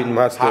still tweeting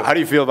my stuff. How do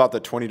you feel about the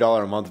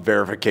 $20 a month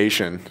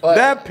verification?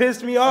 That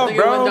pissed me off, I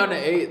think bro. it went down to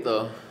 8,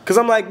 though. Because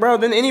I'm like, bro,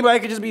 then anybody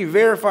could just be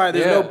verified.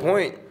 There's no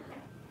point.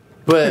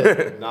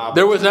 But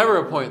there was never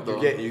a point,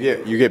 though.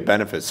 You get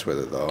benefits with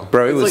it, though.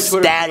 Bro, it was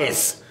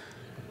status.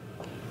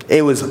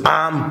 It was,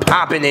 I'm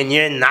popping and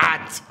you're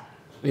not.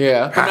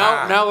 Yeah.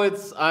 But now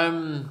it's,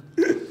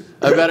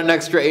 I've got an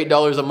extra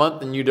 $8 a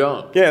month and you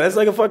don't. Yeah, that's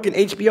like a fucking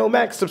HBO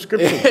Max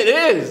subscription.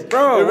 It is.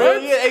 Bro, it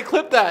really is. Hey,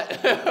 clip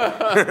that.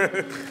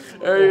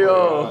 There you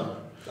go.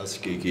 That's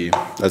geeky.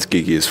 That's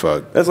geeky as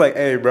fuck. That's like,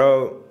 hey,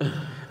 bro.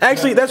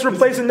 Actually, that's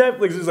replacing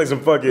Netflix. It's like some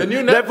fucking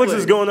Netflix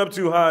is going up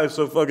too high,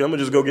 so fuck it. I'm gonna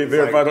just go get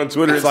verified on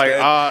Twitter. It's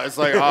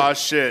like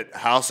shit.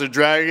 House of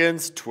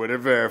Dragons, Twitter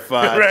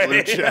verified. Right.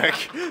 Blue check.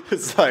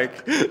 It's like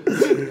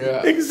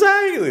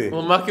exactly.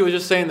 Well, Maki was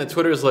just saying that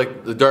Twitter is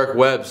like the dark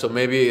web, so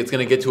maybe it's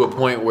gonna get to a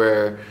point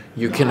where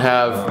you can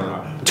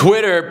have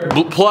Twitter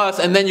plus,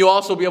 and then you'll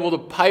also be able to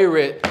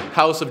pirate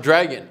House of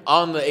Dragon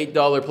on the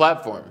 $8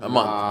 platform a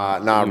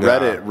month.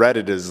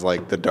 Reddit is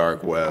like the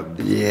dark web.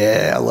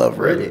 Yeah, I love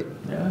Reddit.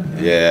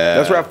 Yeah.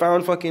 That's where I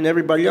found fucking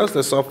everybody else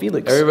that saw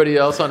Felix. Everybody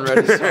else on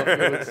Reddit saw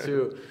Felix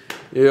too.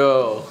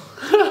 Yo.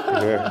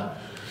 Yeah.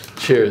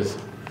 Cheers,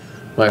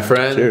 my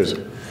friend. Cheers.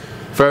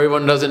 For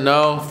everyone who doesn't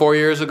know, 4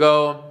 years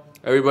ago,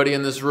 everybody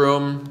in this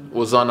room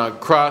was on a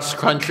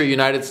cross-country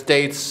United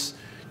States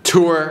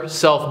tour,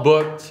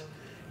 self-booked.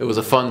 It was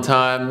a fun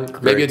time.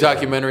 Maybe a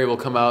documentary will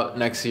come out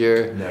next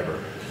year. Never.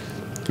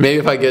 Maybe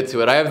if I get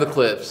to it. I have the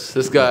clips.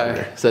 This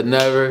guy said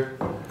never.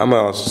 I'm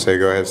gonna also say,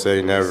 go ahead,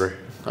 say never.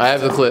 I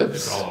have the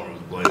clips. It's all over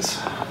the place.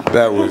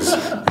 That was.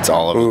 It's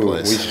all over the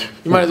place.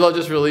 You might as well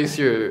just release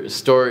your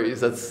stories.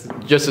 That's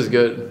just as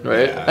good,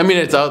 right? Yeah. I mean,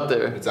 it's out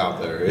there. It's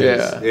out there.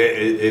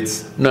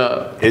 It's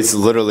It's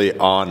literally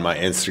on my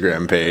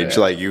Instagram page.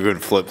 Like you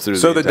could flip through.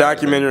 So the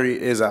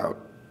documentary is out.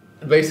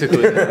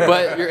 basically.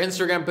 But your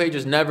Instagram page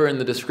is never in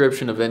the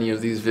description of any of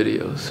these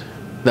videos.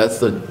 That's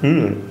the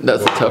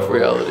tough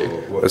reality.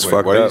 That's fucked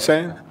up. What are you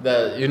saying?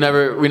 That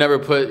we never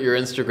put your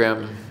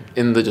Instagram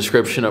in the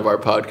description of our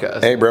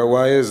podcast. Hey, bro,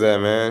 why is that,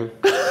 man?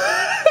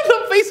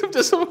 The face of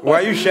disappointment.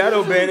 Why you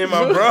shadow banning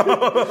my bro?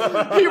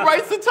 He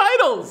writes the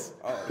titles.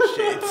 Oh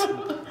shit.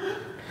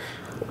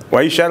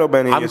 Why you shadow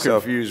banning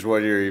yourself? I'm confused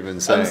what you're even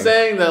saying. I'm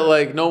saying that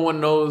like no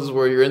one knows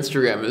where your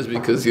Instagram is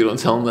because you don't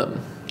tell them.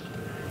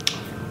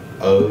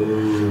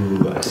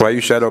 Oh. Why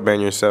you shadow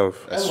ban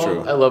yourself? That's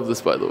true. I love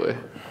this, by the way.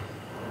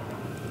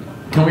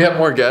 Can we have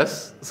more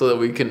guests so that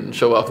we can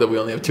show off that we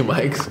only have 2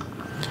 mics?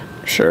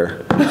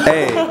 Sure.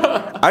 Hey,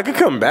 I could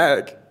come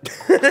back.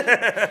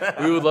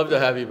 We would love to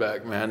have you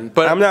back, man.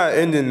 But I'm not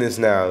ending this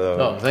now, though.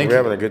 Oh, thank We're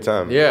you. having a good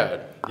time. Yeah.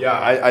 Yeah,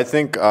 I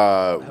think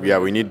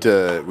we need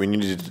to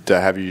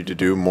have you to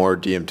do more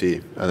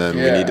DMT, and then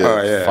we need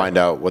to find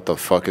out what the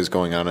fuck is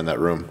going on in that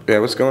room. Yeah,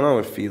 what's going on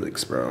with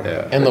Felix, bro?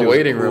 Yeah. And the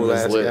waiting room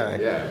is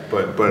lit. Yeah,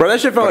 but Bro, that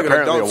shit felt like an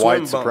apparently Adult a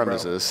white Swim bump, bro.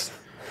 supremacist.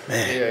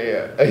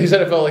 Yeah. He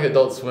said it felt like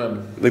Adult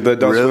Swim. Like the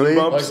Adult Really?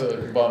 Swim Like bumps?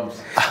 the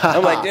bumps.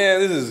 I'm like,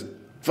 damn, this is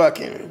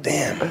fucking,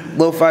 damn.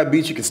 Lo-fi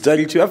beats you can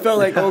study to. I felt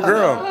like old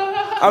girl.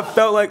 I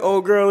felt like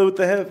old girl with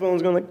the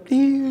headphones going like,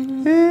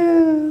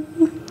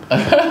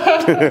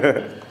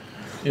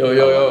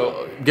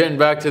 Yo. Getting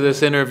back to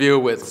this interview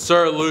with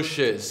Sir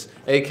Lucius,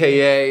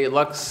 a.k.a.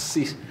 Lux.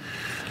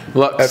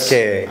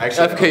 FKA.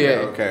 Actually, FKA.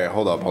 Okay,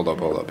 hold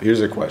up.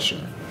 Here's a question.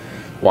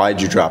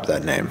 Why'd you drop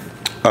that name?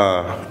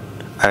 I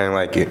didn't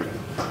like it.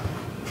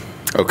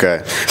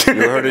 Okay.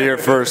 You heard it here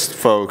first,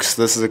 folks.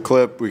 This is a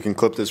clip. We can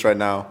clip this right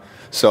now.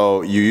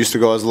 So you used to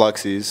go as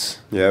Luxies.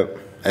 Yep.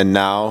 And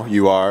now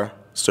you are?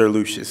 Sir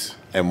Lucius.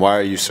 And why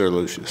are you Sir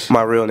Lucius?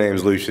 My real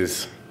name's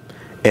Lucius.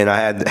 And I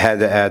had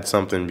to add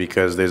something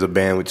because there's a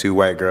band with 2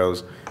 white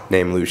girls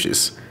named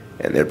Lucius.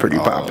 And they're pretty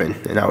popping.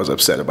 And I was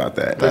upset about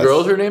that. The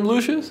girls are named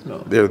Lucius? No.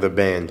 They're the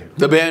band.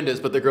 The band is,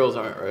 but the girls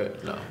aren't,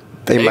 right? No.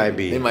 They might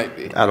be. They might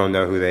be. I don't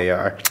know who they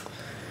are.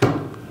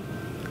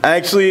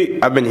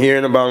 Actually, I've been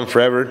hearing about them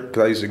forever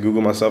because I used to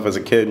Google myself as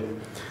a kid.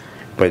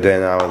 But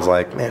then I was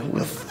like, man, who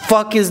the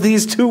fuck is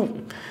these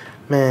 2?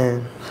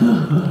 Man.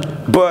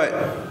 But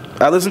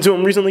I listened to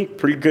them recently.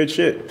 Pretty good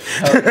shit.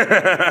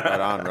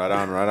 Right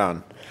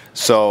on.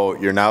 So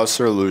you're now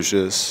Sir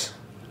Lucius.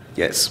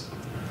 Yes.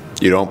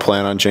 You don't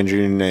plan on changing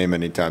your name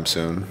anytime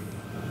soon.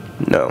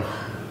 No.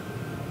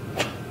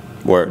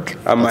 Word.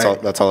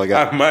 That's all I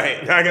got. I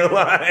might. Not gonna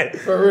lie.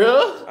 For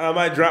real? I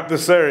might drop the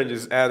Sir and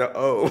just add a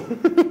O.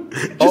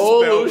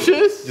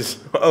 Lucius?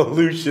 Just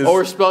Lucius.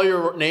 Or spell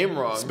your name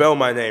wrong. Spell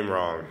my name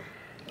wrong.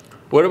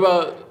 What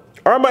about...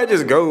 Or I might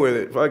just go with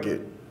it. Fuck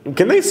it.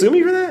 Can they sue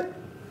me for that?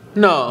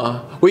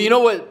 No. Well, you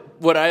know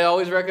what I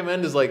always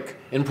recommend is like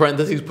in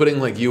parentheses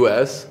putting like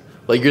US.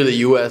 Like you're the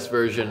US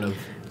version of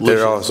Lucius.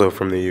 They're also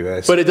from the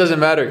U.S. But it doesn't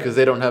matter because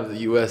they don't have the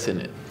US in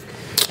it.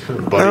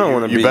 But I don't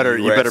want to be you better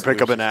US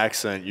pick up an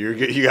accent.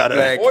 You gotta.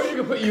 Like, Or you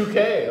can put UK.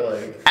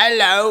 Like,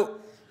 hello.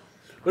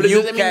 but it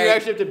doesn't mean UK. you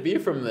actually have to be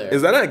from there.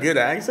 Is that a good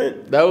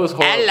accent? That was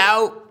horrible.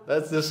 Hello.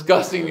 That's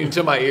disgusting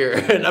to my ear.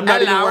 And I'm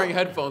not even Hello. wearing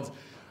headphones.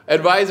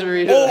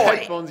 Advisory to Oi.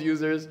 headphones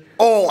users.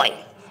 Oi.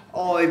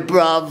 Oi,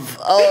 bruv.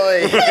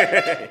 Oi.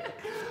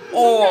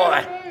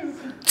 Oi.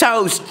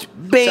 Toast.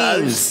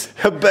 Beans.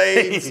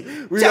 Beans.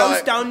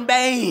 Toast on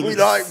beans. We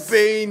like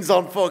beans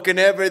on fucking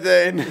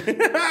everything.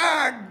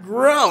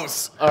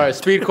 Gross. All right,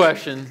 speed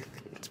question.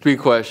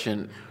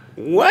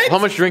 What? How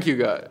much drink you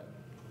got?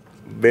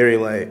 Very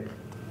light.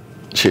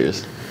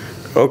 Cheers.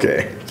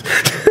 Okay.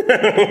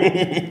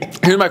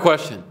 Here's my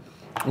question.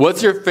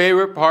 What's your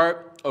favorite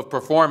part of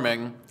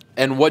performing,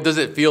 and what does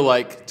it feel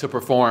like to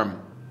perform?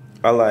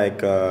 I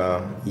like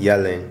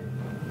yelling.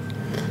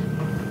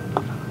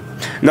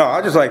 No,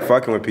 I just like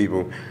fucking with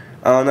people.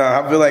 I don't know.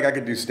 I feel like I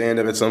could do stand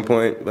up at some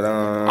point, but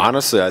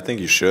honestly, I think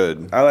you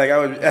should. I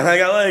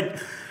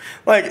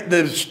like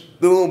the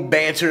little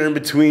banter in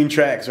between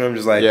tracks where I'm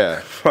just like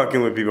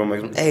fucking with people. I'm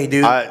like, hey,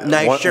 dude,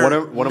 nice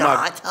shirt. One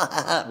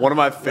of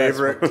my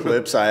favorite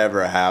clips I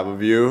ever have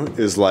of you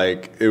is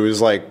like it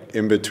was like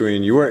in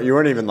between. You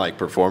weren't even like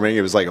performing.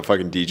 It was like a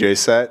fucking DJ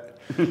set.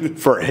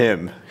 For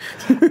him,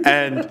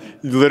 and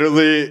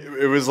literally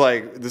it was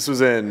like this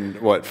was in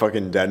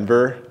fucking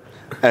Denver,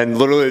 and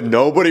literally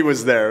nobody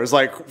was there. It was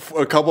like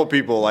a couple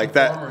people like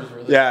that.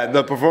 Yeah,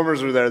 the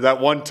performers were there.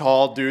 That one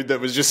tall dude that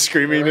was just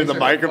screaming in the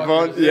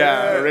microphone.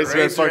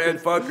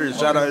 Razorhead fuckers.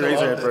 Shout out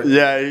Razorhead fuckers.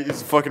 Yeah,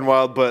 he's fucking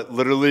wild. But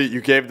literally, you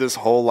gave this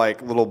whole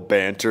like little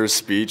banter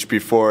speech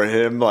before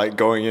him, like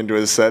going into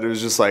his set. It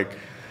was just like,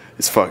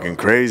 it's fucking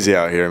crazy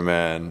out here,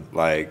 man.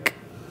 Like.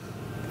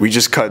 We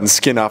just cutting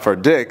skin off our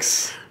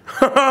dicks.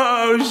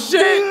 Oh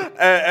shit!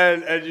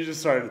 And you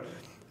just started,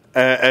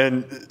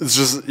 and it's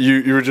just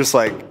you were just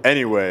like,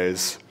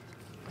 anyways,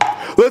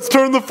 let's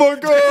turn the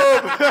fuck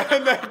up.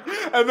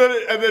 and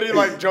then he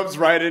like jumps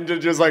right into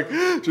just like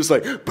like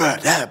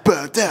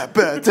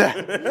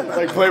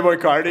Playboy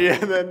Cardi,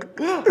 and then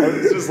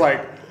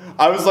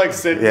I was like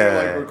sitting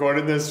there like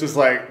recording this, just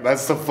like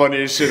that's the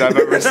funniest shit I've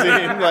ever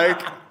seen.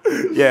 Like,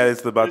 yeah,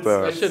 it's about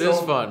that shit is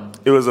fun.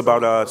 It was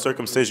about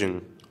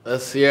circumcision. And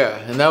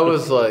that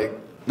was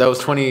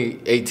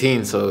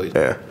 2018, so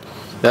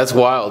that's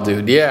wild,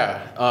 dude. I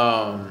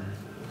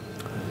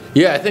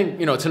think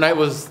tonight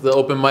was the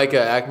open mic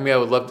at Acme. I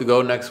would love to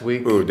go next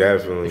week. Ooh,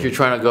 definitely. If you're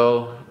trying to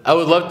go, I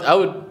would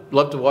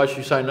love to watch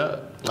you sign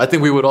up. I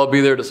think we would all be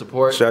there to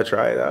support. Should I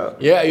try it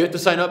out? Yeah, you have to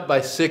sign up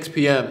by 6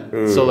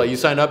 p.m. So like you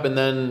sign up and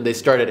then they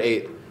start at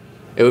 8.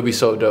 It would be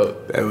so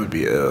dope. That would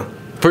be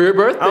for your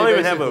birthday. I don't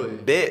even have a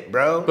bit,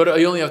 bro. But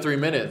you only have 3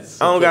 minutes.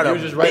 I don't got a bit.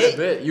 You would just write a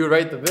bit. You would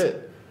write the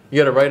bit. You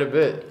gotta write a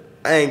bit.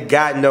 I ain't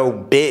got no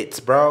bits,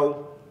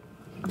 bro.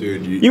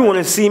 Dude, you want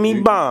to see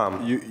me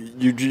bomb? You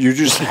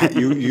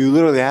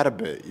literally had a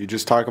bit. You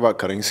just talk about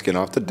cutting skin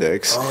off the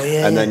dicks. Oh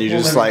yeah. And then you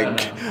just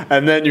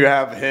and then you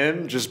have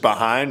him just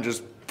behind,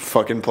 just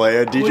fucking play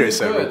a DJ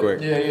set real quick.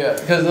 Yeah.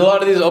 Because a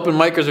lot of these open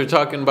micers are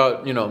talking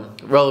about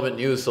relevant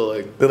news. So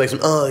like they're like, you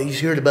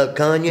heard about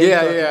Kanye?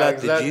 Yeah, about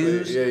exactly.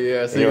 the Jews?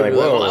 Yeah. So and you're like,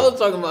 whoa. I was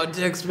talking about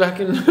dicks back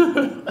in.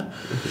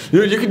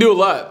 Dude, you can do a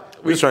lot.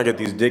 We're just trying to get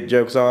these dick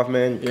jokes off,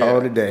 man. Call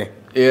it a day.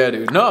 Yeah,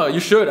 dude. No,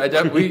 you should.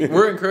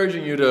 We're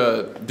encouraging you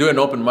to do an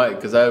open mic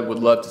because I would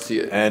love to see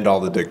it. And all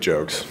the dick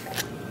jokes.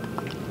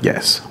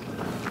 Yes.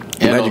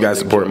 I'm glad you guys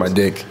support my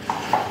dick.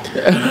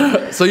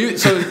 So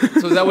is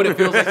that what it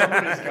feels like?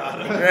 Somebody's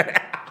got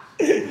it.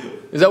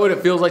 Is that what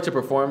it feels like to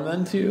perform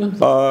then to you?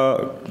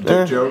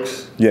 Dick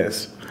jokes.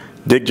 Yes,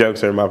 dick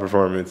jokes are my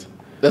performance.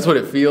 That's what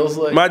it feels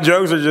like. My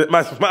jokes are just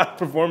my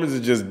performance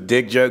is just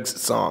dick jokes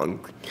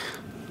song,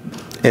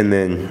 and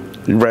then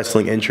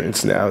wrestling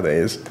entrance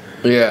nowadays.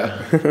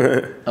 Yeah,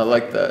 I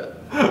like that.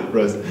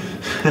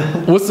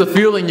 What's the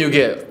feeling you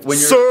get when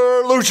you're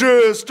Sir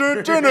Lucius?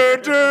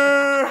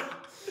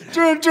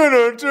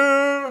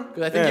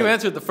 I think you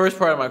answered the first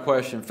part of my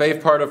question.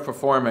 Favorite part of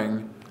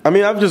performing. I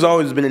mean, I've just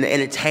always been an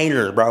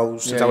entertainer, bro,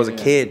 since I was a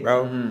kid,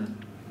 bro.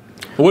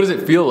 Mm-hmm. What does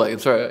it feel like? I'm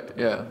sorry.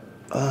 Yeah.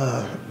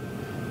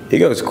 It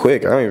goes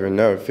quick. I don't even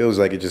know. It feels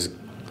like it just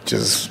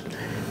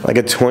like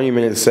a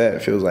 20-minute set.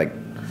 It feels like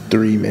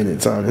 3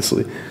 minutes,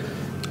 honestly.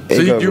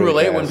 So you do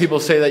relate when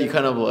people say that you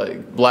kind of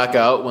like black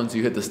out once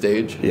you hit the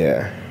stage?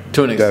 Yeah.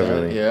 To an extent,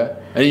 definitely. Yeah.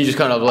 And you just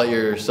kind of let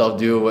yourself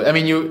do it. I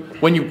mean,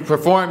 when you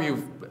perform,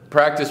 you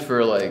practice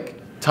for like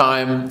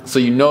time, so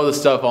you know the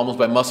stuff almost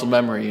by muscle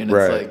memory, and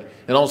it's like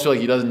it almost feels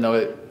like he doesn't know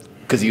it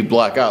because you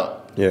black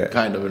out. Yeah.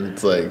 Kind of, and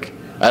it's like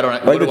I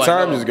don't like the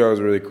time just goes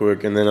really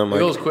quick, and then I'm like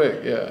it goes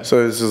quick, yeah.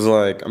 So this is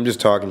like I'm just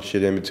talking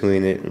shit in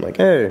between it. I'm like,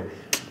 hey,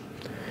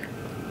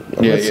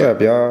 what's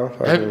up, y'all?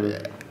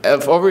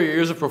 Over your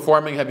years of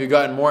performing, have you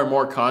gotten more and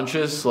more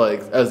conscious,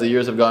 like as the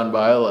years have gone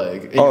by,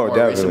 like in your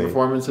more recent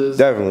performances?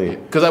 Definitely.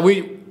 Because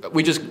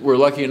we just were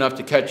lucky enough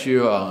to catch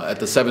you at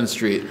the 7th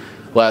Street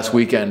last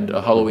weekend,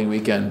 a Halloween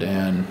weekend,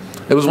 and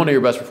it was one of your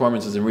best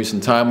performances in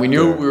recent time. We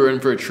knew we were in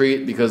for a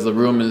treat because the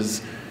room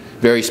is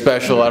very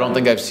special. I don't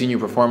think I've seen you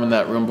perform in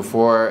that room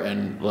before,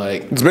 and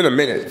like it's been a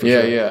minute.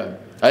 Yeah.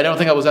 I don't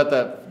think I was at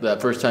that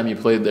first time you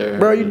played there.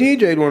 Bro, you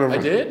DJ'd one of them.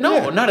 I did?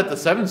 No, not at the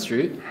 7th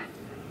Street.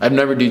 I've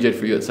never DJ'd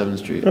for you at 7th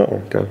Street.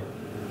 Oh, okay.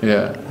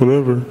 Yeah.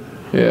 Whatever.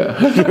 Yeah.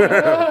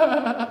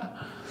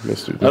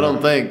 Mr. I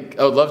don't think.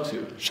 I would love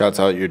to. Shouts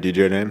out your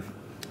DJ name.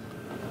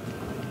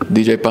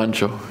 DJ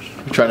Pancho.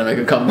 Trying to make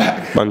a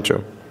comeback.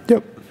 Pancho.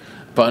 Yep.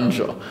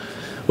 Pancho.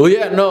 Well,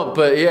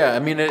 I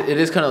mean, it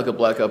is kind of like a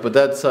blackout, but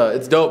that's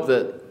it's dope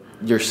that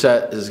your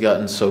set has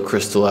gotten so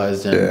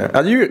crystallized. And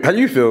How do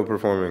you feel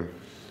performing?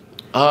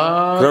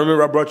 I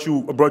remember I brought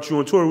you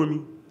on tour with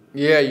me.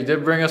 Yeah, you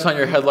did bring us on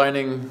your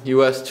headlining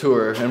U.S.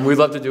 tour, and we'd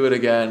love to do it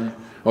again,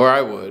 or I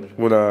would.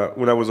 When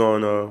I was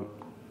on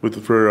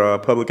for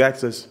public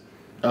access.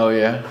 Oh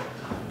yeah.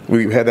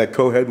 We had that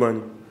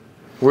co-headline.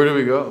 Where did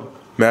we go?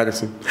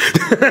 Madison.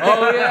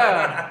 Oh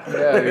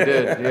yeah, we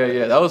did.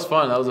 Yeah. That was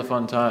fun. That was a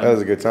fun time. That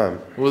was a good time.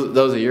 That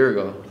was a year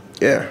ago.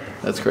 Yeah.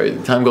 That's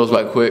crazy. Time goes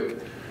by quick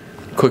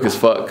as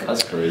fuck.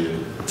 That's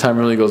crazy. Time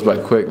really goes by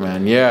quick,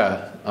 man.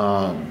 Yeah.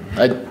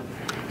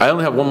 I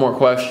only have one more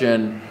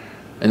question,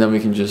 and then we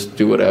can just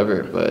do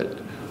whatever. But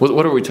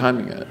what are we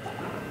timing at?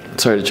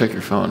 Sorry to check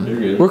your phone. You're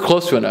good. We're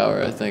close to an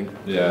hour, I think.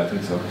 Yeah, I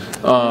think so.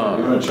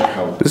 You're gonna check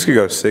how. This could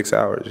go 6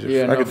 hours.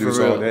 I could do this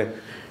all day.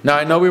 Now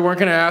I know we weren't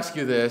gonna ask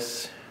you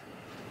this,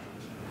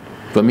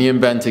 but me and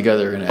Ben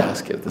together are gonna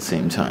ask it at the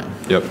same time.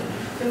 Yep.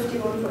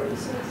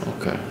 5146.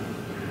 Okay.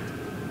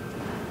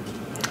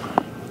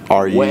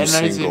 Are you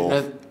single?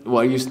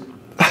 Why you?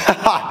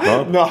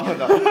 No.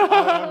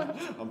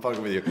 I'm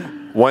fucking with you.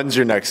 When's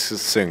your next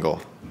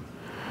single?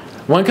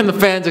 When can the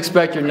fans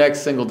expect your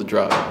next single to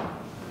drop?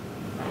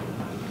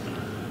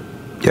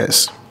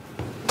 Yes.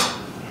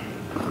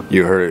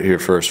 You heard it here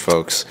first,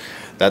 folks.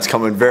 That's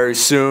coming very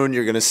soon.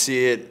 You're gonna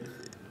see it.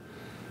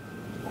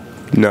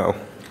 No.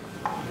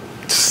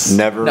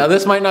 Never. Now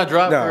this might not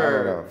drop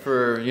No.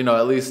 for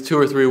at least 2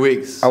 or 3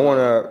 weeks. I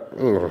wanna.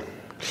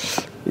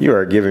 You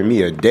are giving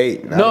me a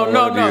date. No.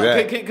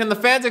 Can the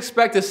fans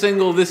expect a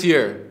single this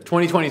year,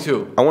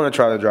 2022? I want to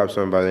try to drop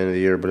something by the end of the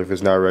year, but if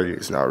it's not ready,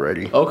 it's not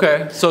ready.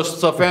 Okay, so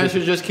fans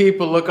should just keep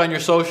a look on your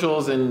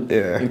socials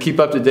and keep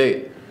up to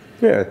date.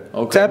 Yeah.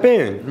 Okay. Tap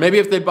in. Maybe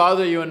if they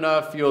bother you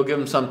enough, you'll give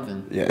them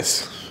something.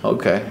 Yes.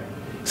 Okay.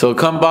 So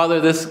come bother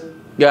this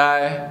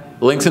guy.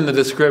 Links in the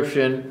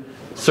description.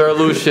 Sir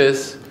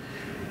Lucius.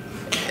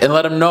 And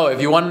let him know.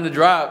 If you want him to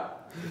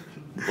drop,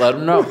 let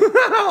him know.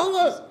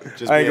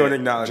 Just I ain't going to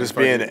acknowledge Just it.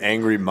 be an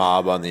angry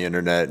mob on the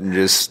internet and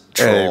just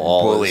troll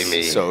all bully his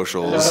me.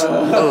 socials.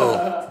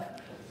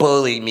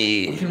 Bully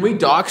me. Can we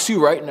dox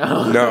you right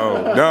now?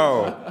 No,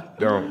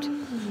 don't.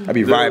 I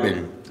be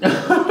vibing.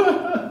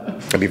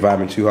 I be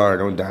vibing too hard.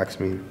 Don't dox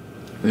me.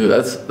 Dude,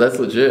 that's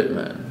legit,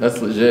 man.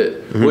 That's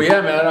legit. Mm-hmm. Well, yeah,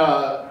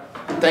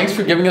 man. Thanks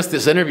for giving us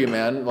this interview,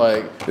 man.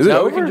 Like, Is it now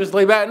over? we can just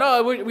lay back.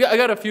 No, I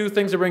got a few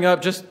things to bring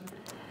up, just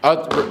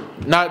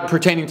not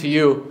pertaining to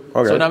you.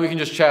 Okay. So now we can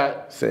just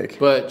chat. Sick.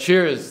 But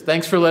cheers.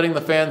 Thanks for letting the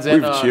fans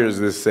in. We've cheers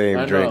this same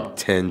I drink know.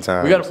 10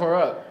 times. We gotta pour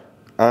up.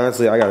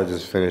 Honestly, I gotta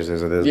just finish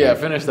this at this Yeah,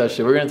 point. finish that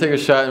shit. We're gonna take a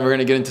shot and we're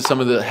gonna get into some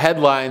of the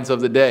headlines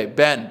of the day.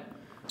 Ben.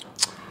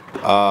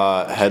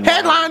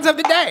 Headlines of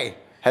the day.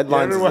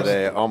 Headlines Yeah, of the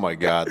day. Oh my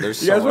God,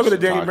 there's You so guys much welcome to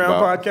to Danny talk Brown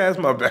about. podcast?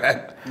 My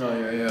bad.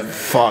 No, yeah.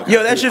 Fuck.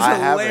 Yo, that dude, shit's I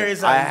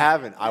hilarious.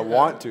 haven't. I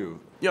want to.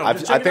 Yo, I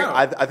just check it think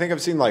out. I think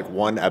I've seen like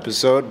one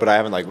episode, but I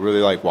haven't like really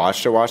like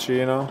watched it.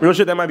 You know? Real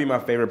shit, that might be my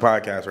favorite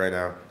podcast right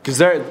now. Because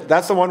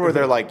that's the one where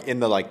they're like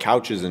in the like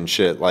couches and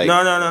shit. Like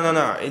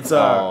No. It's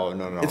Oh,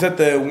 no. It's at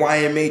the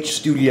YMH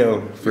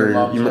studio for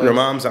your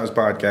mom's house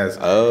podcast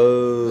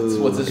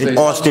What's his in face?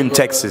 Austin,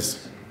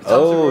 Texas.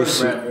 Oh,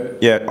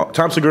 Yeah,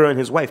 Tom Segura and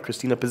his wife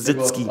Christina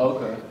Pazitsky.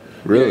 Okay.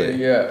 really?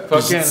 Yeah.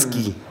 Fucking.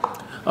 Pazitsky.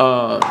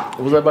 What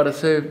was I about to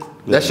say?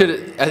 That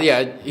shit.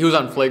 Yeah, he was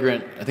on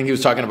Flagrant. I think he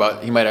was talking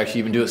about he might actually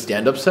even do a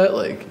stand-up set.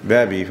 Like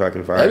That'd be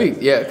fucking fire.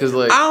 because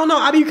like I don't know.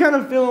 I be kind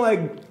of feeling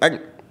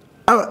like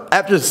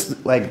after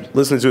like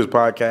listening to his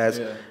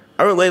podcast,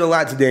 I relate a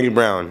lot to Danny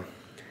Brown.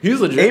 he's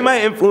legit. He might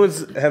have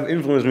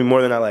influenced me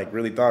more than I like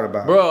really thought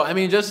about. Bro, I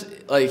mean, just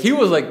like he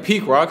was like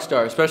peak rock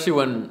star, especially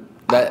when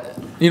that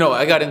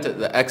I got into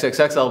the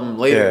XXX album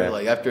later,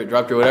 like after it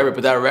dropped or whatever.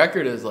 But that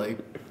record is like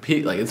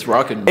peak, like it's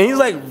rocking. And he's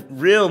like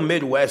real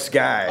Midwest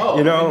guy,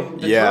 you know?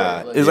 Detroit,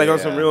 Yeah. It's like on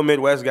some real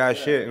Midwest guy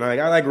shit, and like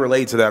I like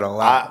relate to that a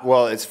lot.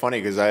 Well, it's funny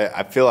because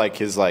I feel like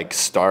his like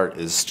start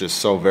is just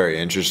so very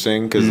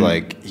interesting because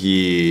like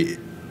he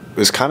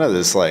was kind of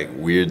this like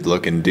weird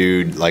looking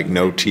dude, like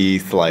no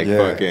teeth, like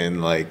fucking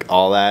like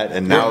all that,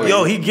 and now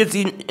he gets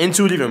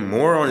into it even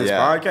more on his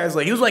podcast.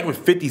 Like he was like with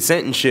 50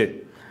 Cent and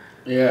shit.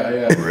 Yeah.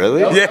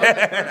 really. Was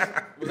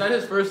that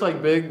his first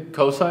like big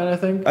cosign? I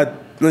think.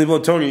 Well,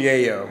 Tony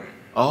Yayo.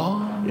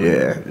 Oh.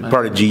 Yeah,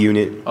 part of G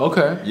Unit.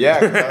 Okay. Yeah,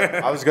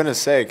 'cause I was gonna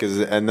say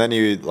and then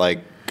he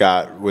like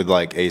got with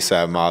like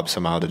ASAP Mob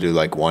somehow to do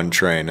like One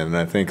Train, and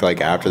I think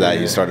like after that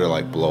he started to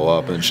like blow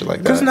up and shit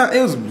like that.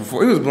 It was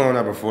before. He was blowing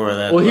up before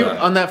that. Well, he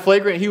on that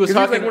Flagrant, he was He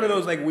was talking like one of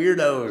those like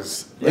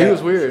weirdos. He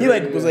was weird. He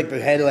like was like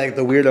the head of like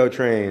the weirdo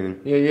train.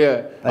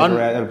 Yeah. Like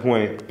at a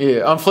point.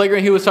 Yeah, on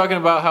Flagrant, he was talking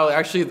about how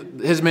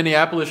actually his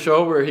Minneapolis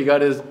show where he got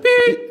his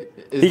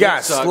He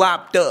got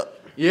slopped up.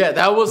 Yeah,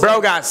 that was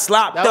got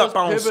slopped that up was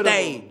on pivotal.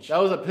 stage.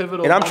 That was a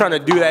pivotal. And I'm trying to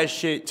moment. do that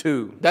shit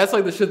too. That's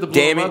like the shit that blew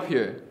Damn him it. up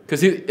here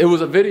because it was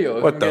a video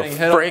of What him the getting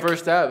hit frick? on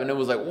First Ave, and it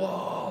was like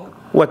whoa.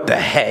 What the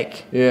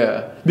heck?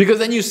 Yeah, because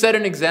then you set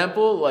an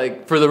example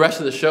like for the rest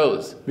of the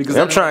shows. Because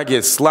I'm trying to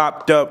get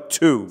slopped up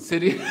too.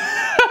 City.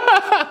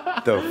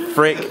 The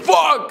frick?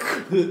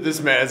 Fuck. This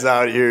man's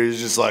out here. He's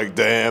just like,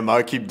 damn,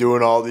 I keep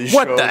doing all these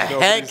What shows. the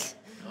heck?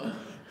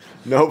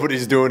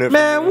 Nobody's doing it. For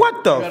Man, me.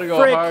 what the Gotta go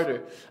frick?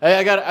 harder. Hey,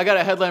 I got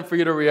a headline for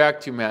you to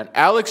react to, man.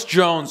 Alex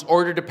Jones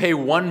ordered to pay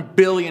 $1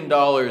 billion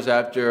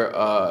after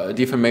a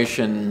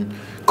defamation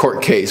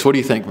court case. What do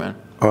you think, man?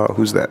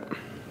 Who's that?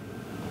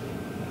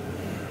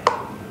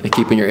 and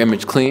keeping your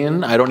image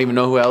clean. I don't even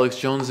know who Alex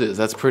Jones is.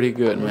 That's pretty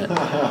good, man.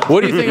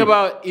 What do you think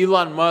about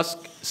Elon Musk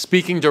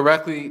speaking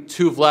directly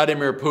to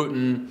Vladimir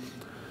Putin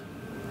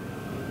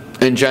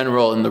in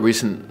general in the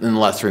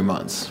last 3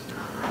 months?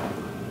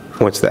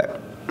 What's that?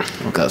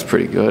 Okay, that's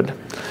pretty good.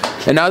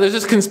 And now there's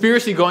this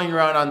conspiracy going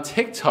around on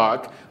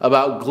TikTok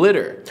about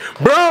glitter.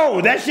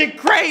 Bro, that shit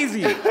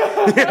crazy.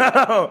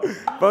 Yo,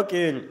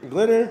 fucking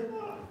glitter.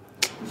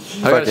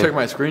 I gotta check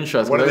my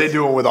screenshots. What are they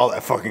doing with all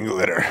that fucking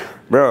glitter?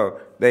 Bro,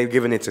 they've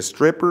given it to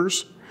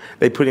strippers.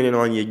 They put it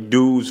on your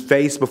dude's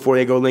face before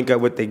they go link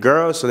up with their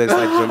girl. So it's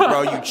like,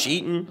 bro, you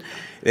cheating.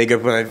 They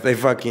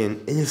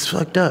fucking, it's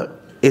fucked up.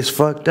 It's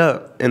fucked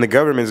up. And the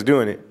government's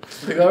doing it.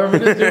 The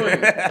government is doing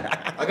it.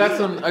 I got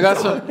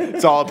some.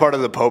 It's all part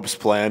of the Pope's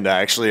plan to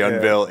actually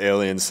unveil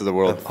aliens to the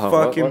world.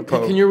 Fucking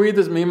Pope. Can you read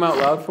this meme out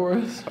loud for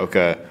us?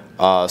 Okay.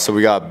 So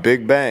we got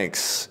big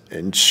banks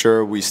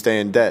ensure we stay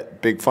in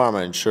debt. Big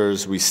pharma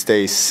ensures we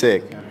stay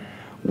sick.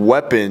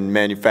 Weapon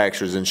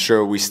manufacturers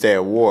ensure we stay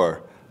at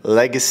war.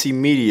 Legacy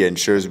media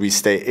ensures we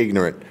stay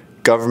ignorant.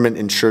 Government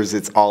ensures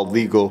it's all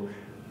legal.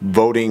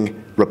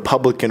 Voting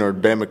Republican or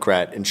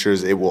Democrat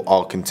ensures it will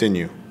all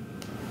continue.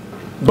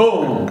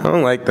 Boom. I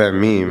don't like that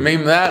meme.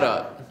 Meme that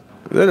up.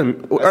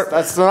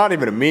 That's not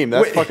even a meme.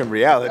 That's fucking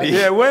reality.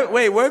 Yeah.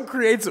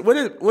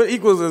 What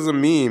equals as a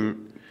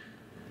meme?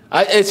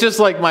 It's just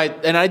like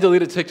and I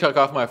deleted TikTok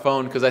off my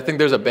phone because I think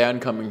there's a ban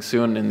coming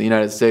soon in the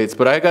United States.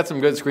 But I got some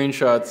good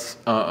screenshots.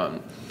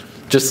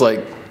 Just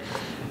like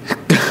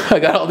I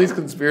got all these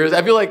conspiracies.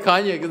 I feel like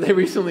Kanye, because they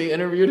recently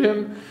interviewed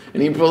him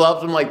and he pulled out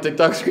some like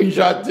TikTok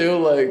screenshot too,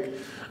 like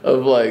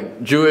of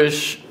like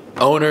Jewish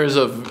owners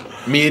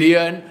of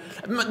media.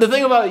 And the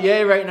thing about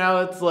Ye right now,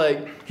 it's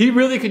like he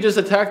really could just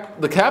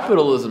attack the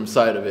capitalism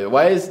side of it.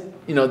 Why is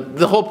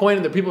the whole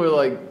point that people are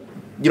like,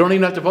 you don't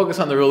even have to focus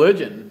on the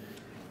religion.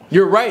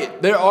 You're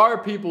right. There are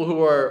people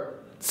who are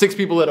 6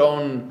 people that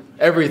own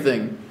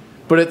everything.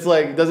 But it's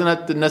like, it doesn't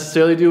have to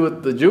necessarily do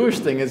with the Jewish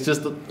thing. It's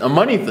just a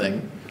money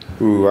thing.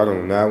 Ooh, I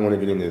don't know. I want to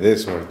get into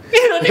this one.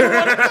 You don't even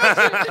want to touch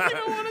it. You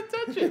don't want to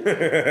touch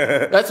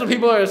it. That's what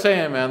people are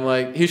saying, man.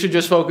 Like, he should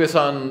just focus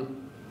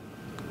on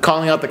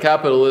calling out the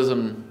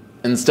capitalism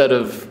instead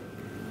of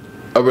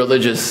a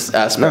religious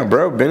aspect. No,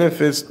 bro,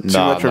 benefits too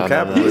much from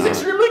capitalism. He's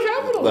extremely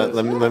capitalist.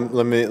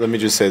 Let me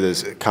just say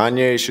this.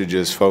 Kanye should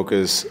just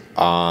focus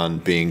on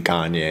being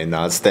Kanye and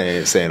not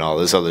saying all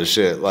this other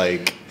shit.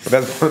 Like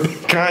that's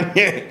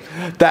Kanye.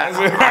 That's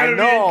I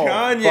know.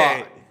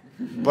 Kanye.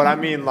 But I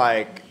mean,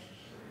 like,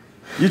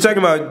 you talking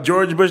about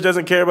George Bush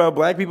doesn't care about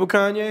black people,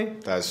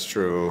 Kanye? That's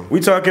true.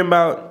 We talking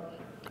about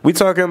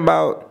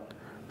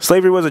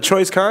slavery was a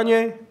choice,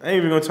 Kanye? I ain't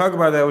even gonna talk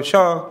about that with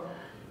y'all,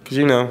 cause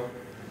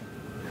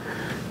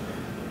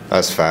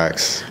that's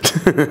facts.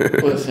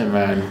 Listen,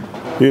 man.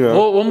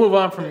 We'll move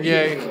on from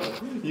Ye.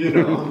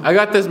 I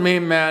got this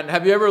meme, man.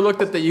 Have you ever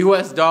looked at the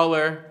U.S.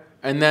 dollar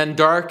and then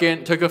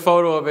took a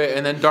photo of it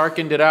and then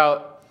darkened it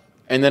out,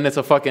 and then it's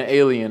a fucking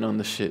alien on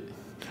the shit?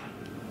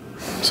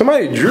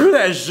 Somebody drew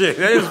that shit.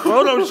 That is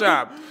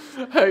Photoshop.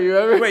 Have you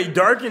ever? Wait,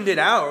 darkened it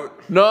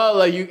out? No,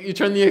 like you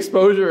turn the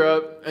exposure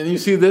up and you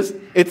see this.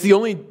 It's the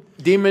only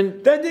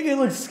demon. That nigga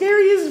looks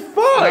scary as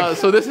fuck.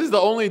 So this is the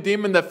only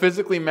demon that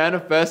physically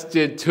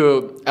manifested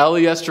to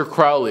Aleister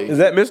Crowley. Is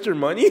that Mr.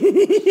 Money?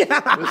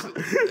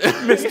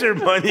 Mr.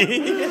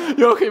 Money.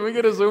 Yo, can we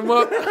get a zoom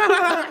up?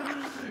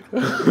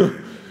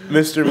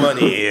 Mr.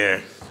 Money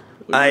here.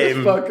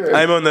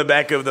 I'm on the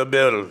back of the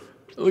bill.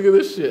 Look at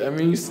this shit. I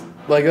mean,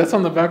 that's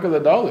on the back of the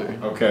dollar.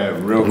 Okay,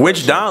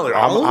 which dollar?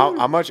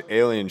 How much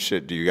alien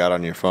shit do you got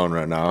on your phone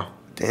right now?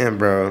 Damn,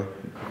 bro.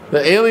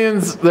 The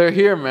aliens, they're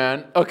here,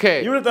 man.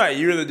 Okay. You would have thought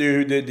you were the dude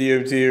who did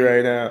DMT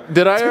right now.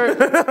 Did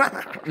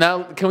I?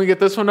 Now, can we get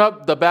this one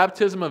up? The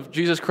baptism of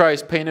Jesus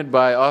Christ, painted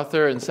by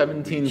author in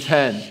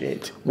 1710.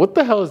 Shit. What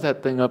the hell is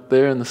that thing up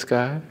there in the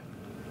sky?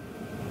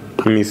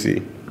 Let me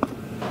see.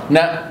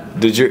 Now,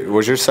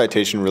 was your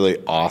citation really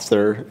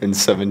author in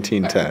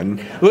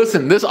 1710?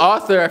 Listen, this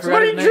author, I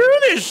forgot his name. Somebody drew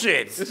this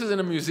shit. This is in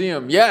a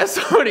museum. Yeah,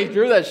 somebody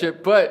drew that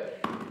shit, but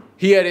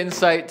he had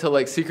insight to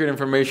like secret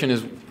information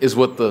is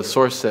what the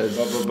source says.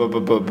 But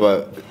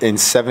in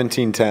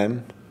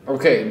 1710?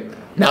 Okay.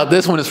 Now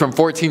this one is from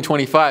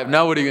 1425.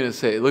 Now what are you going to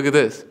say? Look at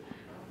this.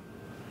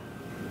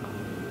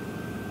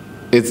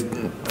 It's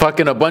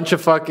fucking a bunch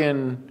of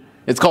fucking...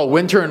 It's called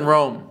Winter in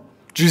Rome.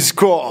 Jesus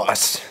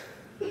Christ.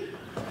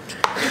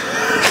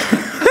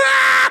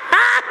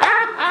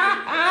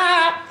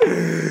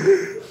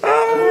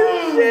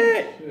 Oh,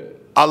 shit.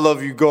 I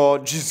love you,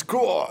 God. Jesus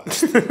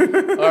Christ. All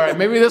right,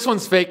 maybe this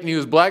one's fake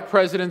news. Black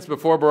presidents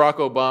before Barack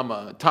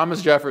Obama.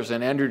 Thomas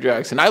Jefferson, Andrew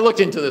Jackson. I looked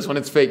into this one.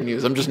 It's fake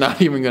news. I'm just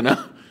not even going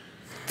to...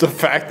 The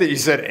fact that you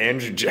said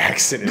Andrew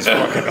Jackson is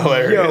fucking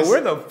hilarious. Yo,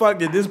 where the fuck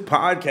did this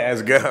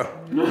podcast go?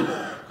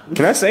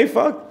 Can I say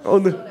fuck?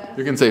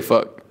 You can say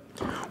fuck.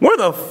 Where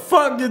the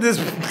fuck did this...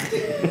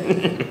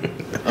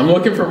 I'm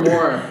looking for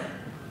more.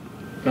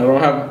 I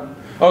don't have...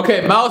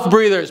 Okay, mouth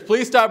breathers.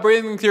 Please stop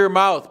breathing through your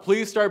mouth.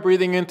 Please start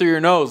breathing in through your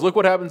nose. Look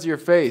what happens to your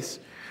face.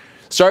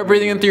 Start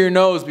breathing in through your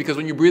nose, because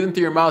when you breathe in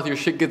through your mouth, your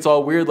shit gets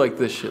all weird like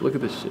this shit. Look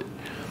at this shit.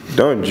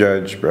 Don't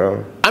judge,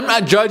 bro. I'm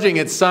not judging.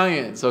 It's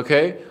science,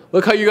 okay?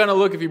 Look how you're going to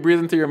look if you breathe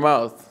in through your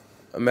mouth.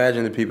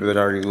 Imagine the people that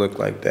already look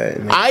like that.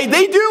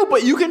 They do,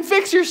 but you can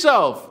fix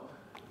yourself.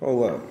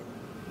 Hold up.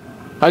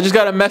 I just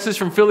got a message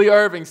from Philly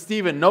Irving.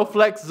 Steven, no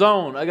flex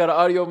zone. I got an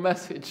audio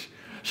message.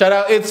 Shout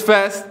out It's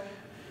Fest.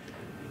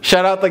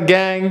 Shout out the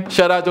gang.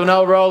 Shout out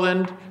Donnell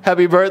Rowland.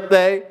 Happy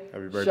birthday.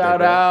 Happy birthday, shout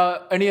bro.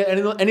 Out.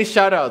 Any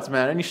shout outs,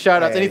 man? Any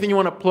shout outs? Hey. Anything you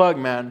want to plug,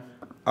 man?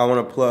 I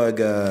want to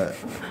plug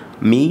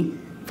me.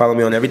 Follow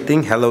me on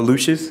everything. Hello,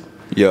 Lucius.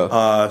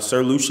 Yeah.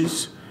 Sir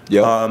Lucius.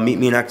 Yeah. Meet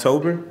me in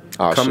October.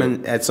 Oh,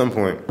 coming at some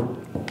point.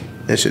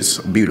 It's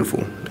just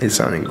beautiful. It's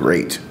sounding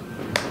great.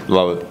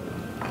 Love it.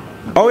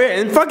 Oh yeah,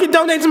 and fucking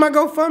donate to my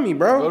GoFundMe,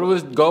 bro. Go to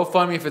his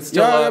GoFundMe if it's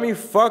still up. Y'all got me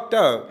fucked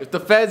up. If the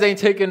feds ain't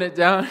taking it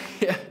down.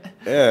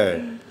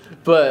 Yeah.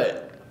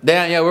 But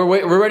damn, yeah,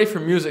 we're ready for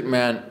music,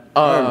 man.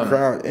 I'm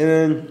proud. And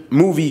then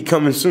movie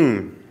coming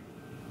soon.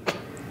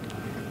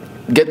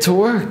 Get to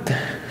work.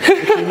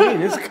 What you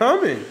mean? It's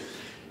coming.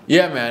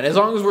 Yeah, man. As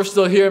long as we're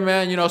still here,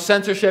 man. You know,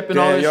 censorship and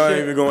all this y'all shit.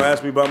 Ain't even gonna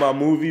ask me about my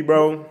movie,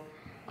 bro.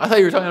 I thought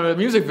you were talking about a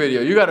music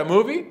video. You got a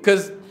movie?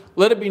 Because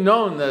let it be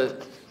known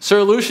that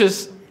Sir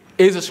Lucius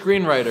is a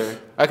screenwriter.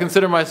 I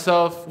consider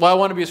myself, well, I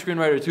want to be a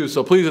screenwriter too,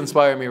 so please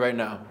inspire me right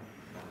now.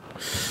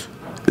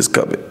 It's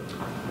coming.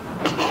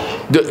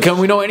 Can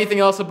we know anything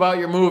else about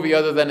your movie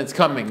other than it's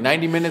coming?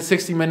 90 minutes,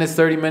 60 minutes,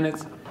 30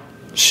 minutes?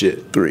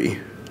 Shit. 3.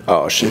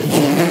 Oh, shit.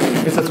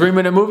 It's a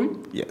 3-minute movie?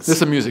 Yes. This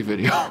is a music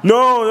video.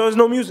 No, there's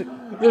no music.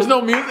 There's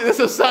no music? This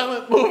is a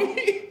silent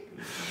movie?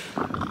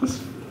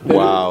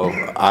 Wow.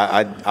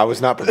 I was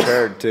not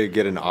prepared to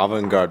get an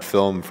avant-garde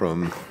film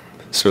from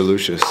Sir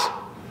Lucius.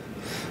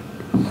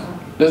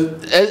 Does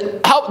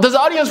the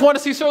audience want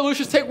to see Sir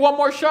Lucius take one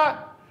more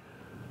shot?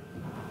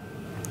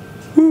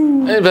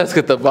 Hey, let's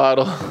get the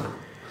bottle.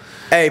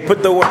 Hey,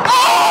 put the worm.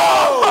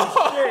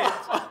 Oh, shit.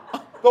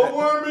 The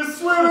worm is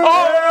swimming.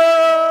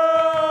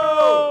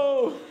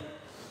 Oh!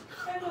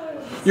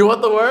 You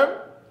want the worm?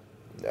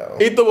 No.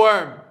 Eat the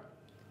worm.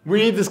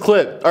 We need this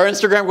clip. Our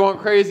Instagram going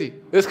crazy.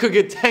 This could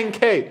get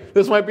 10K.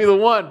 This might be the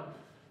one.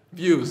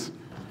 Views.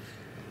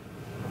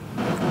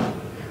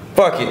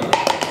 Fuck it.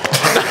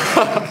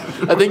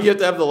 I think you have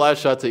to have the last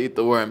shot to eat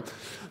the worm.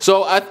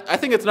 So I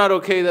think it's not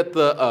okay that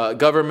the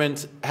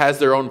government has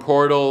their own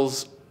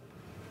portals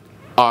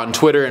on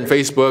Twitter and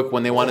Facebook.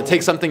 When they want to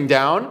take something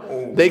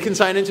down, they can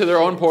sign into their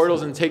own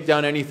portals and take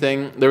down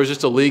anything. There was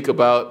just a leak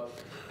about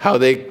how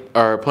they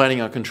are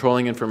planning on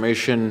controlling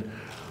information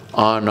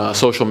on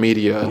social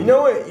media. You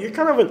know what? You're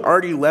kind of an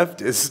arty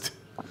leftist.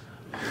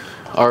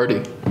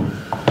 Arty.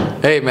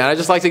 Hey, man, I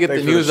just like to get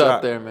the news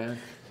out there, man.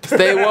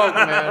 Stay woke,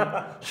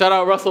 man. Shout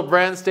out Russell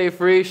Brand, stay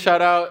free.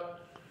 Shout out.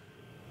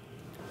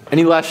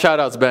 Any last shout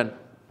outs, Ben?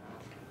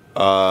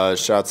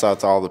 Shouts out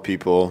to all the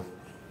people.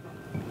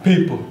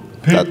 People.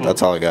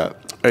 That's all I got.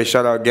 Hey,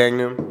 shout out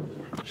Gangnam.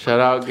 Shout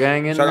out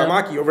Gangnam. Shout out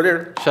Maki over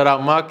there. Shout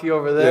out Maki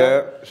over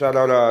there. Yeah. Shout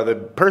out the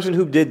person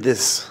who did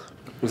this.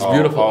 It was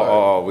beautiful.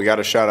 Oh, we got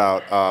to shout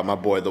out my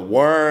boy, the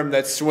worm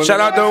that's swimming. Shout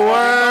out the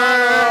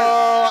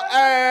worm.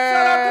 Hey.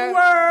 Shout out the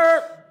worm.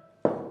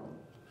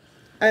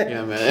 Hey.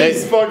 Yeah, man.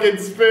 He's fucking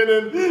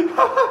spinning.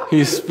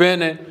 He's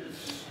spinning.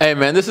 Hey,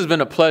 man, this has been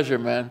a pleasure,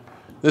 man.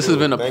 This has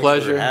been a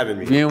pleasure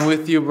being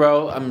with you,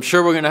 bro. I'm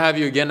sure we're going to have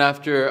you again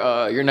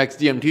after your next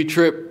DMT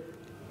trip,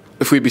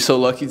 if we'd be so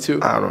lucky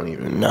to. I don't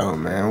even know,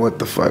 man. What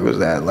the fuck was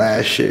that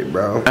last shit,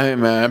 bro? Hey,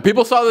 man.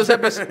 People saw this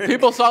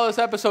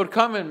episode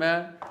coming,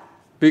 man.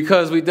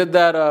 Because we did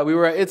that, we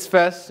were at It's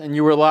Fest, and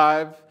you were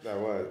live. I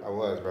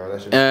was, bro.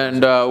 That shit.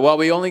 And while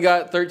we only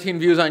got 13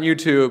 views on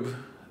YouTube,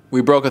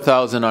 we broke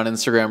 1,000 on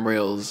Instagram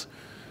Reels.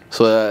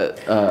 So that...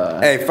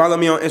 hey, follow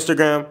me on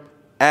Instagram,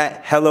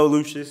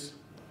 @HelloLucius.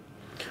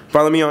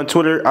 Follow me on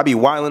Twitter. I'll be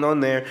wilding on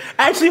there.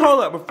 Actually,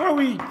 hold up. Before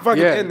we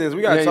fucking end this,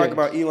 we got to talk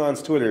about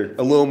Elon's Twitter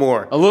a little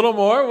more. A little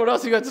more? What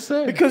else you got to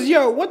say? Because,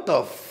 yo, what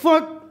the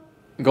fuck?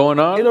 Going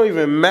on? It don't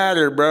even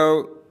matter,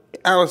 bro.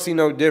 I don't see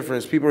no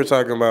difference. People are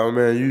talking about,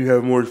 man, you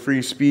have more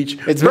free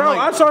speech. Bro,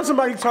 I saw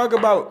somebody talk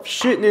about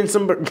shitting in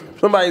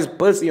somebody's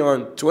pussy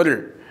on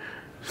Twitter.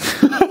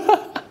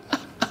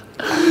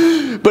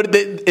 But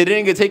it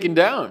didn't get taken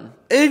down.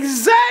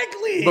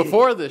 Exactly.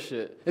 Before this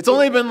shit. It's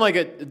only been like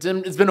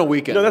it's been a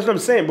weekend. No, that's what I'm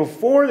saying.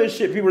 Before this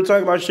shit, people were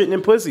talking about shitting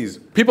in pussies.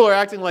 People are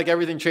acting like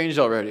everything changed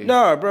already.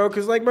 Nah, bro,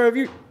 because, like, bro,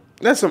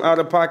 that's some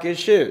out-of-pocket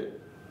shit.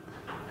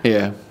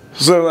 Yeah.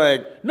 So,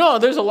 like... No,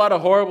 there's a lot of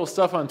horrible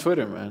stuff on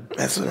Twitter, man.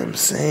 That's what I'm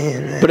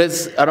saying, man. But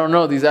I don't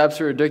know, these apps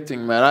are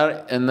addicting, man.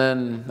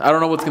 I don't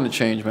know what's going to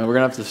change, man. We're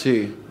going to have to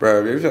see.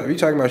 Bro, if you're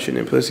talking about shitting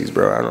in pussies,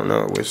 bro, I don't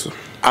know.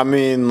 I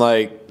mean,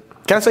 like...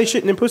 Can I say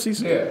shitting in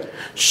pussies? Yeah.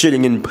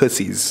 Shitting in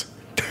pussies.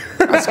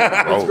 That's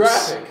gross.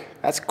 Graphic.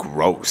 That's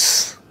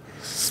gross.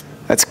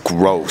 That's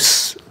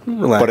gross.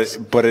 Relax.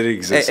 But it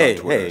exists on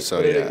Twitter,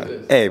 so yeah.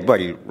 Hey,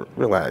 buddy,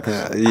 relax.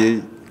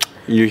 Yeah,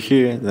 you're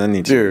here, then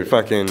need to... Dude,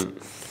 fucking...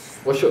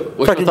 What's your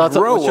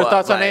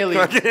thoughts on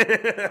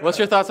aliens? What's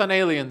your thoughts on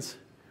aliens?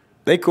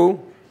 They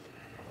cool.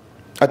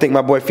 I think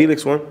my boy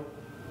Felix won.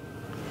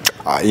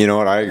 You know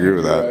what? I agree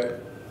with that. Right.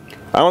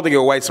 I don't think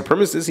you're a white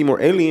supremacist. He more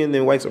alien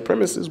than white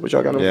supremacist, but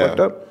y'all got him fucked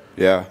up.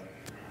 Yeah.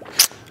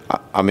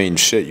 I mean,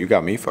 shit, you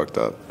got me fucked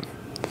up.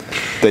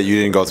 That you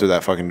didn't go through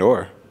that fucking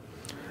door.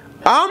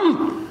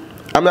 I'm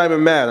not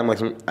even mad. I'm like,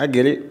 I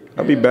get it.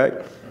 I'll be back.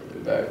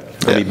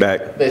 I'll be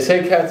back. They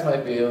say cats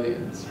might be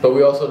aliens, but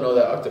we also know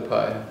that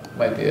octopi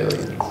might be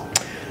aliens.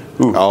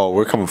 Ooh. Oh,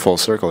 we're coming full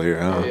circle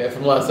here, huh? Yeah,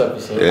 from last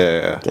episode.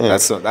 Yeah.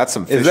 That's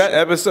some fish. Is that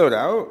episode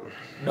out?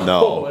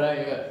 No. Not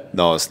yet.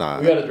 No, it's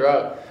not. We got to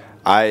drop.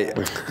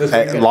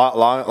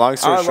 Long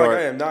story short,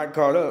 I am not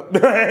caught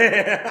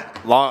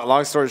up.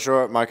 long story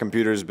short, my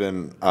computer's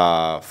been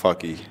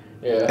fucky.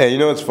 Yeah. Hey, you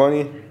know what's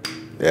funny?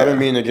 Yeah. I've been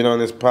meaning to get on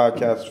this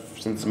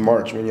podcast since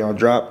March when y'all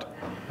dropped.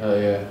 Oh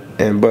yeah.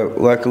 But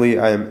luckily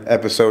I am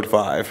episode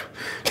 5.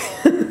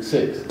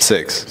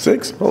 6.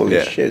 6?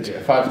 Holy shit.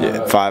 Yeah, 5's not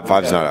out.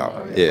 Five's not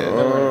out. Yeah.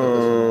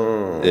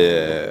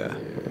 Yeah.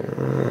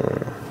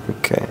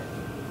 Okay.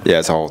 Yeah,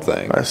 it's a whole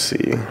thing. I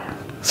see.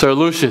 Sir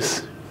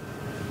Lucius,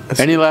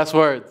 any last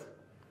words?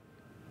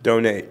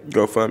 Donate.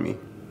 GoFundMe.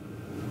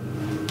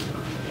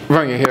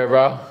 Bring it here,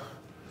 bro.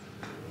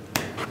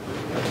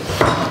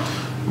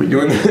 We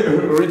doing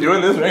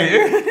this right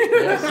here?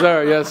 Yes,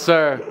 sir. Yes,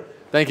 sir.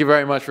 Thank you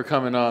very much for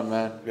coming on,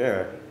 man.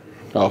 Yeah.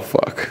 Oh,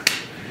 fuck.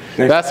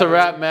 That's a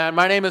wrap, man.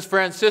 My name is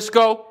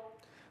Francisco.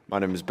 My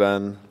name is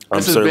Ben.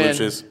 I'm Sir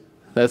Lucius.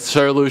 That's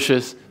Sir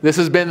Lucius. This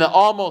has been the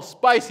Almost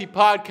Spicy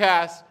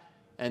Podcast.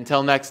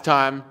 Until next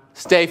time,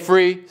 stay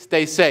free,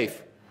 stay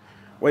safe.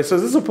 Wait, so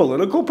is this a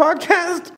political podcast?